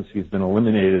 Ted Kaczynski's been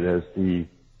eliminated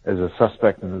as a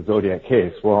suspect in the Zodiac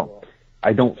case. Well,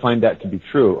 I don't find that to be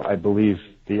true. I believe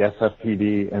the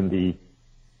SFPD and the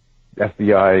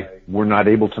FBI were not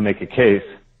able to make a case,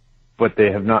 but they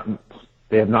have not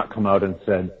come out and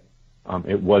said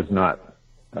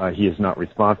he is not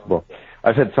responsible.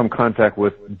 I've had some contact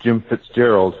with Jim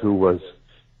Fitzgerald, who was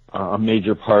a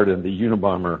major part in the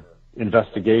Unabomber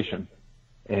investigation.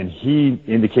 And he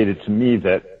indicated to me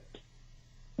that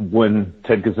when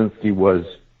Ted Kaczynski was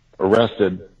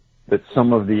arrested, that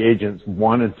some of the agents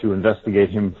wanted to investigate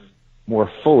him more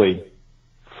fully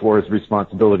for his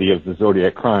responsibility of the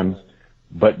Zodiac crimes,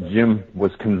 but Jim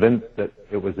was convinced that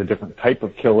it was a different type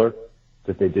of killer,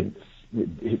 that Ted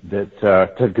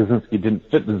Kaczynski didn't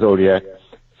fit the Zodiac.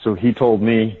 So he told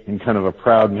me in kind of a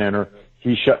proud manner,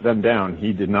 he shut them down.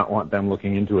 He did not want them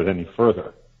looking into it any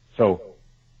further. So,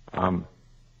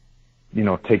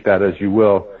 take that as you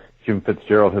will. Jim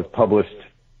Fitzgerald has published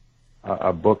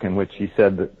a book in which he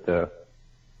said that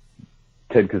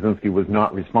Ted Kaczynski was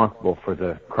not responsible for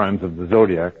the crimes of the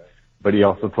Zodiac, but he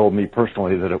also told me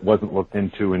personally that it wasn't looked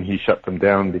into and he shut them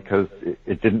down because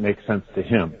it didn't make sense to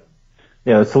him.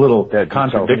 Yeah, it's a little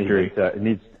contradictory. It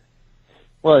needs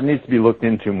to be looked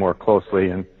into more closely,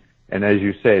 and as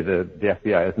you say, the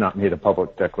FBI has not made a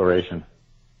public declaration.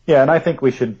 Yeah, and I think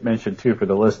we should mention, too, for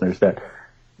the listeners that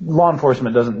law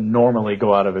enforcement doesn't normally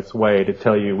go out of its way to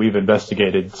tell you we've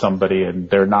investigated somebody and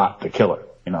they're not the killer.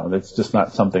 That's just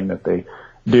not something that they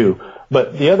do.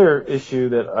 But the other issue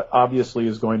that obviously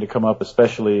is going to come up,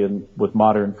 especially with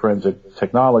modern forensic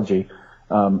technology,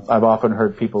 I've often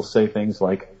heard people say things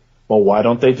like, well, why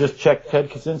don't they just check Ted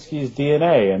Kaczynski's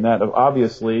DNA? And that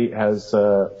obviously has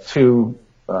two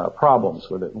problems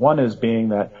with it. One is being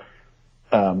that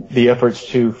the efforts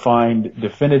to find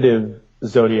definitive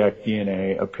Zodiac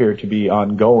DNA appear to be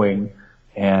ongoing,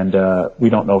 and we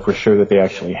don't know for sure that they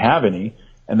actually have any.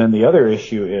 And then the other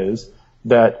issue is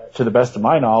that, to the best of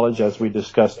my knowledge, as we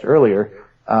discussed earlier,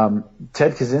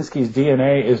 Ted Kaczynski's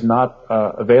DNA is not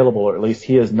available, or at least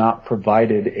he has not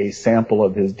provided a sample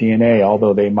of his DNA,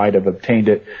 although they might have obtained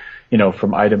it,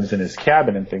 from items in his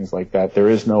cabin and things like that. There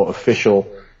is no official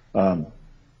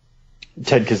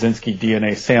Ted Kaczynski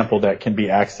DNA sample that can be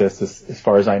accessed. As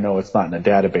far as I know, it's not in a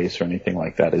database or anything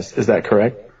like that. Is that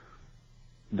correct?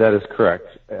 That is correct.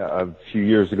 A few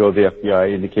years ago, the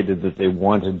FBI indicated that they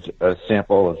wanted a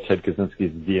sample of Ted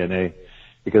Kaczynski's DNA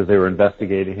because they were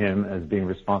investigating him as being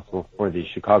responsible for the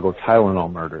Chicago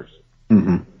Tylenol murders.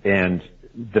 Mm-hmm. And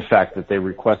the fact that they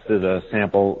requested a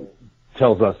sample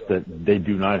tells us that they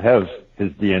do not have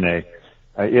his DNA.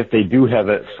 If they do have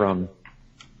it from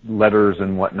letters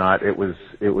and whatnot, it was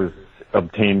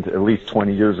obtained at least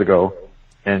 20 years ago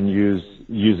and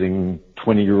using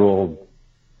 20-year-old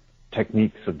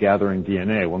techniques of gathering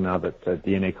DNA. Well, now that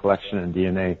DNA collection and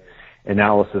DNA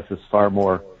analysis is far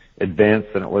more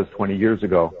advanced than it was 20 years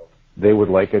ago, they would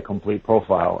like a complete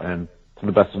profile, and to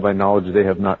the best of my knowledge, they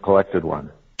have not collected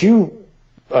one. You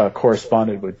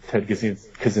corresponded with Ted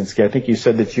Kaczynski. I think you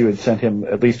said that you had sent him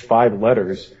at least 5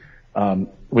 letters.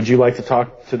 Would you like to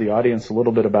talk to the audience a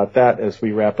little bit about that as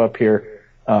we wrap up here,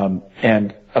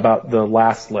 and about the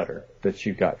last letter that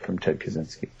you got from Ted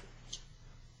Kaczynski?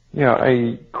 Yeah,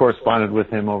 I corresponded with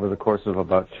him over the course of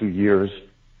about 2 years.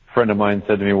 A friend of mine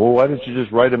said to me, well, why don't you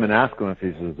just write him and ask him if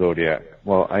he's a Zodiac?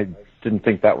 Well, I didn't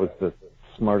think that was the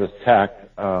smartest tact.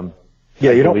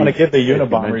 Yeah, you don't want to give the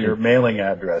Unabomber your mailing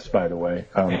address, by the way.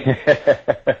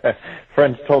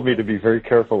 Friends told me to be very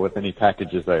careful with any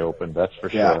packages I opened, that's for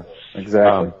sure. Yeah,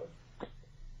 exactly.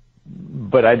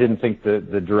 But I didn't think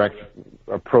the direct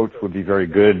approach would be very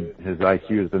good. His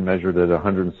IQ has been measured at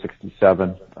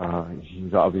 167.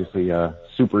 He's obviously a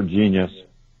super genius.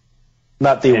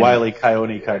 Not the Wile E.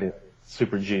 Coyote kind of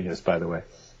super genius, by the way.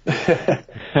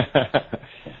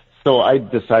 So I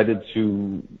decided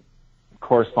to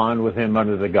correspond with him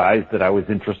under the guise that I was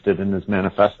interested in his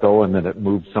manifesto and that it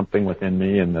moved something within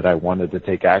me and that I wanted to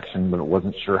take action, but I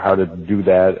wasn't sure how to do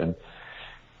that. And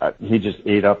he just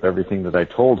ate up everything that I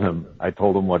told him. I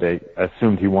told him what I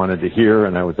assumed he wanted to hear,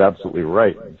 and I was absolutely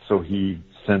right. So he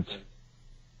sent,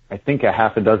 I think, a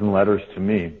half a dozen letters to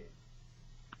me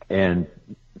and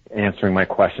answering my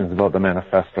questions about the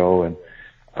manifesto. And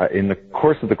in the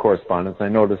course of the correspondence, I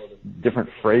noticed different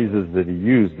phrases that he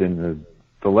used in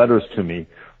the letters to me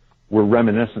were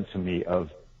reminiscent to me of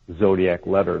Zodiac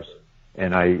letters.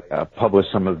 And I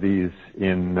published some of these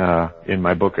in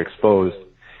my book, Exposed.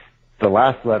 The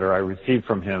last letter I received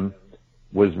from him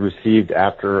was received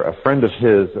after a friend of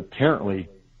his apparently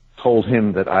told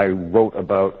him that I wrote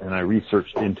about and I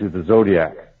researched into the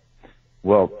Zodiac.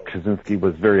 Well, Kaczynski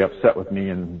was very upset with me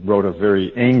and wrote a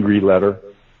very angry letter.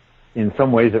 In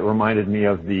some ways, it reminded me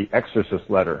of the Exorcist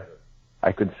letter.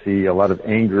 I could see a lot of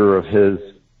anger of his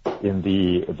in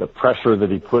the pressure that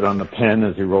he put on the pen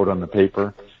as he wrote on the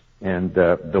paper, and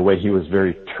the way he was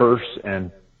very terse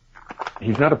and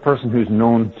he's not a person who's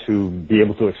known to be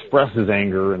able to express his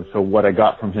anger, and so what I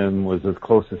got from him was as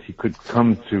close as he could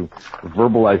come to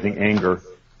verbalizing anger,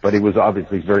 but he was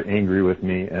obviously very angry with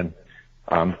me, and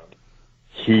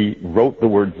he wrote the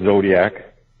word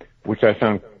Zodiac, which I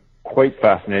found quite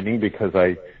fascinating because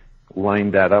I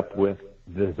lined that up with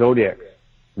the Zodiac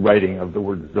writing of the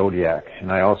word Zodiac,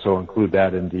 and I also include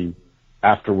that in the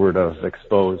afterword of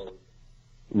Exposed.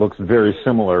 Looks very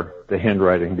similar, the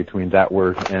handwriting between that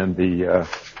word and the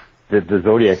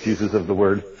Zodiac uses of the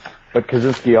word. But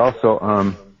Kaczynski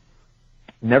also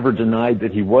never denied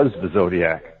that he was the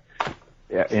Zodiac.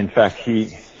 In fact,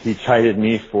 he chided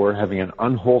me for having an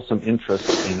unwholesome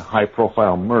interest in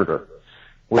high-profile murder,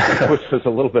 which was a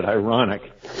little bit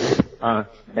ironic.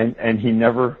 And he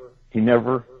never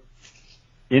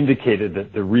indicated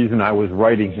that the reason I was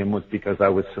writing him was because I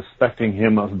was suspecting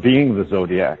him of being the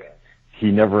Zodiac. He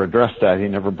never addressed that. He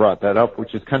never brought that up,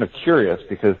 which is kind of curious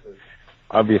because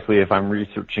obviously if I'm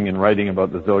researching and writing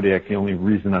about the Zodiac, the only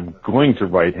reason I'm going to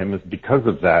write him is because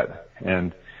of that.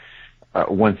 And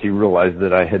once he realized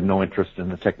that I had no interest in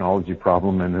the technology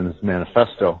problem and in his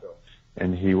manifesto,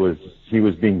 and he was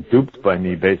being duped by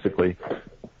me, basically.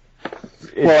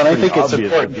 Well, and I think it's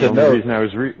important to note. The only reason I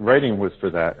was writing was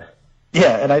for that.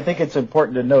 Yeah, and I think it's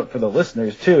important to note for the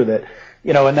listeners, too, that,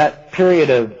 in that period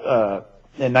of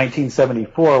in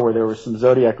 1974 where there were some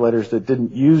Zodiac letters that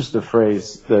didn't use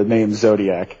the name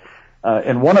Zodiac,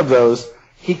 in one of those,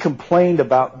 he complained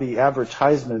about the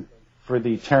advertisement for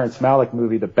the Terrence Malick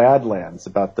movie, The Badlands,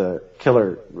 about the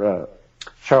killer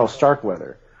Charles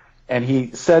Starkweather. And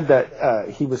he said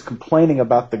that he was complaining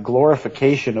about the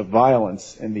glorification of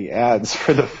violence in the ads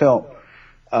for the film.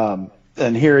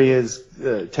 And here he is,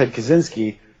 Ted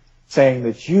Kaczynski, saying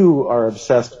that you are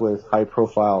obsessed with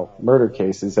high-profile murder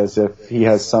cases as if he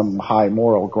has some high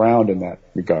moral ground in that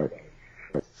regard.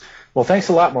 Well, thanks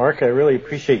a lot, Mark. I really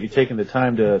appreciate you taking the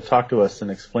time to talk to us and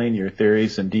explain your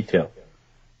theories in detail.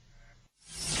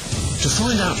 To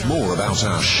find out more about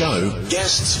our show,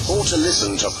 guests, or to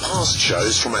listen to past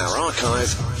shows from our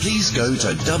archive, please go to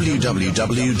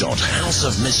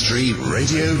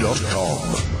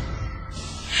www.houseofmysteryradio.com.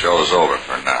 Show's over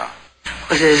for now.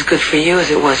 Was it as good for you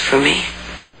as it was for me?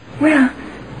 Well,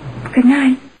 good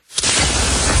night.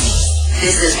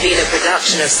 This has been a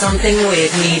production of Something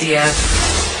Weird Media.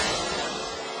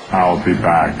 I'll be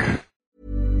back.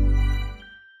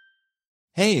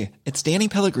 Hey, it's Danny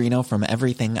Pellegrino from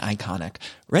Everything Iconic.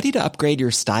 Ready to upgrade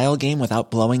your style game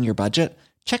without blowing your budget?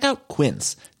 Check out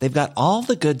Quince. They've got all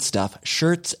the good stuff,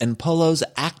 shirts and polos,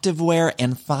 activewear,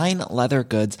 and fine leather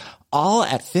goods, all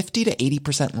at 50 to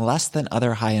 80% less than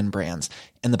other high-end brands.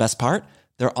 And the best part?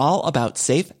 They're all about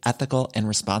safe, ethical, and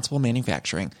responsible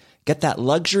manufacturing. Get that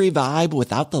luxury vibe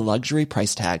without the luxury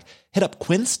price tag. Hit up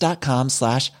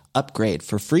quince.com/upgrade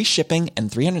for free shipping and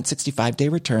 365-day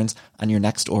returns on your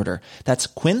next order. That's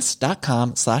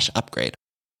quince.com/upgrade.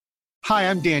 Hi,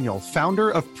 I'm Daniel, founder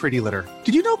of Pretty Litter.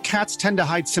 Did you know cats tend to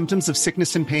hide symptoms of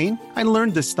sickness and pain? I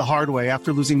learned this the hard way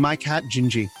after losing my cat,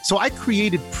 Gingy. So I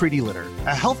created Pretty Litter,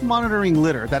 a health monitoring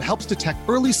litter that helps detect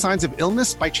early signs of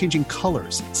illness by changing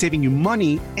colors, saving you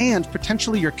money and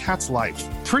potentially your cat's life.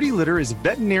 Pretty Litter is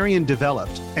veterinarian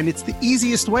developed, and it's the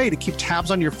easiest way to keep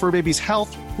tabs on your fur baby's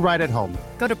health right at home.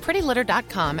 Go to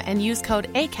prettylitter.com and use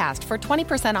code ACAST for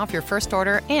 20% off your first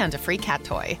order and a free cat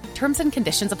toy. Terms and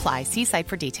conditions apply. See site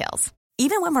for details.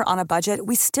 Even when we're on a budget,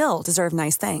 we still deserve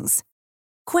nice things.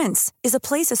 Quince is a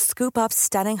place to scoop up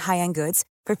stunning high-end goods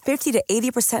for 50 to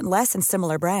 80% less than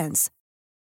similar brands.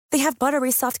 They have buttery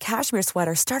soft cashmere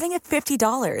sweaters starting at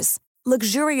 $50,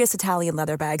 luxurious Italian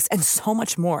leather bags, and so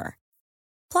much more.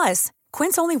 Plus,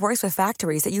 Quince only works with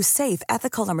factories that use safe,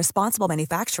 ethical, and responsible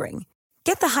manufacturing.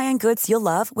 Get the high-end goods you'll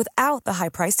love without the high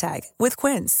price tag with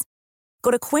Quince.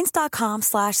 Go to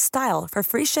quince.com/style for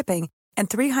free shipping and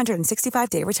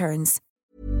 365-day returns.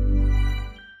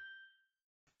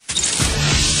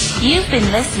 You've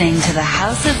been listening to the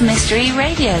House of Mystery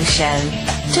radio show.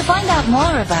 To find out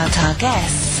more about our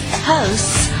guests,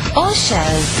 hosts, or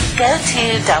shows, go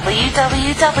to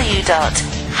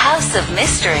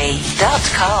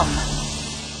www.houseofmystery.com.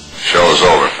 Show's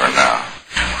over for now.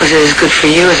 Was it as good for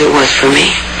you as it was for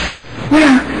me?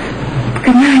 Well,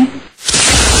 good night.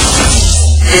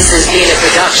 This has been a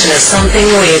production of Something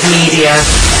Weird Media.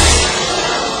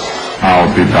 I'll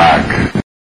be back.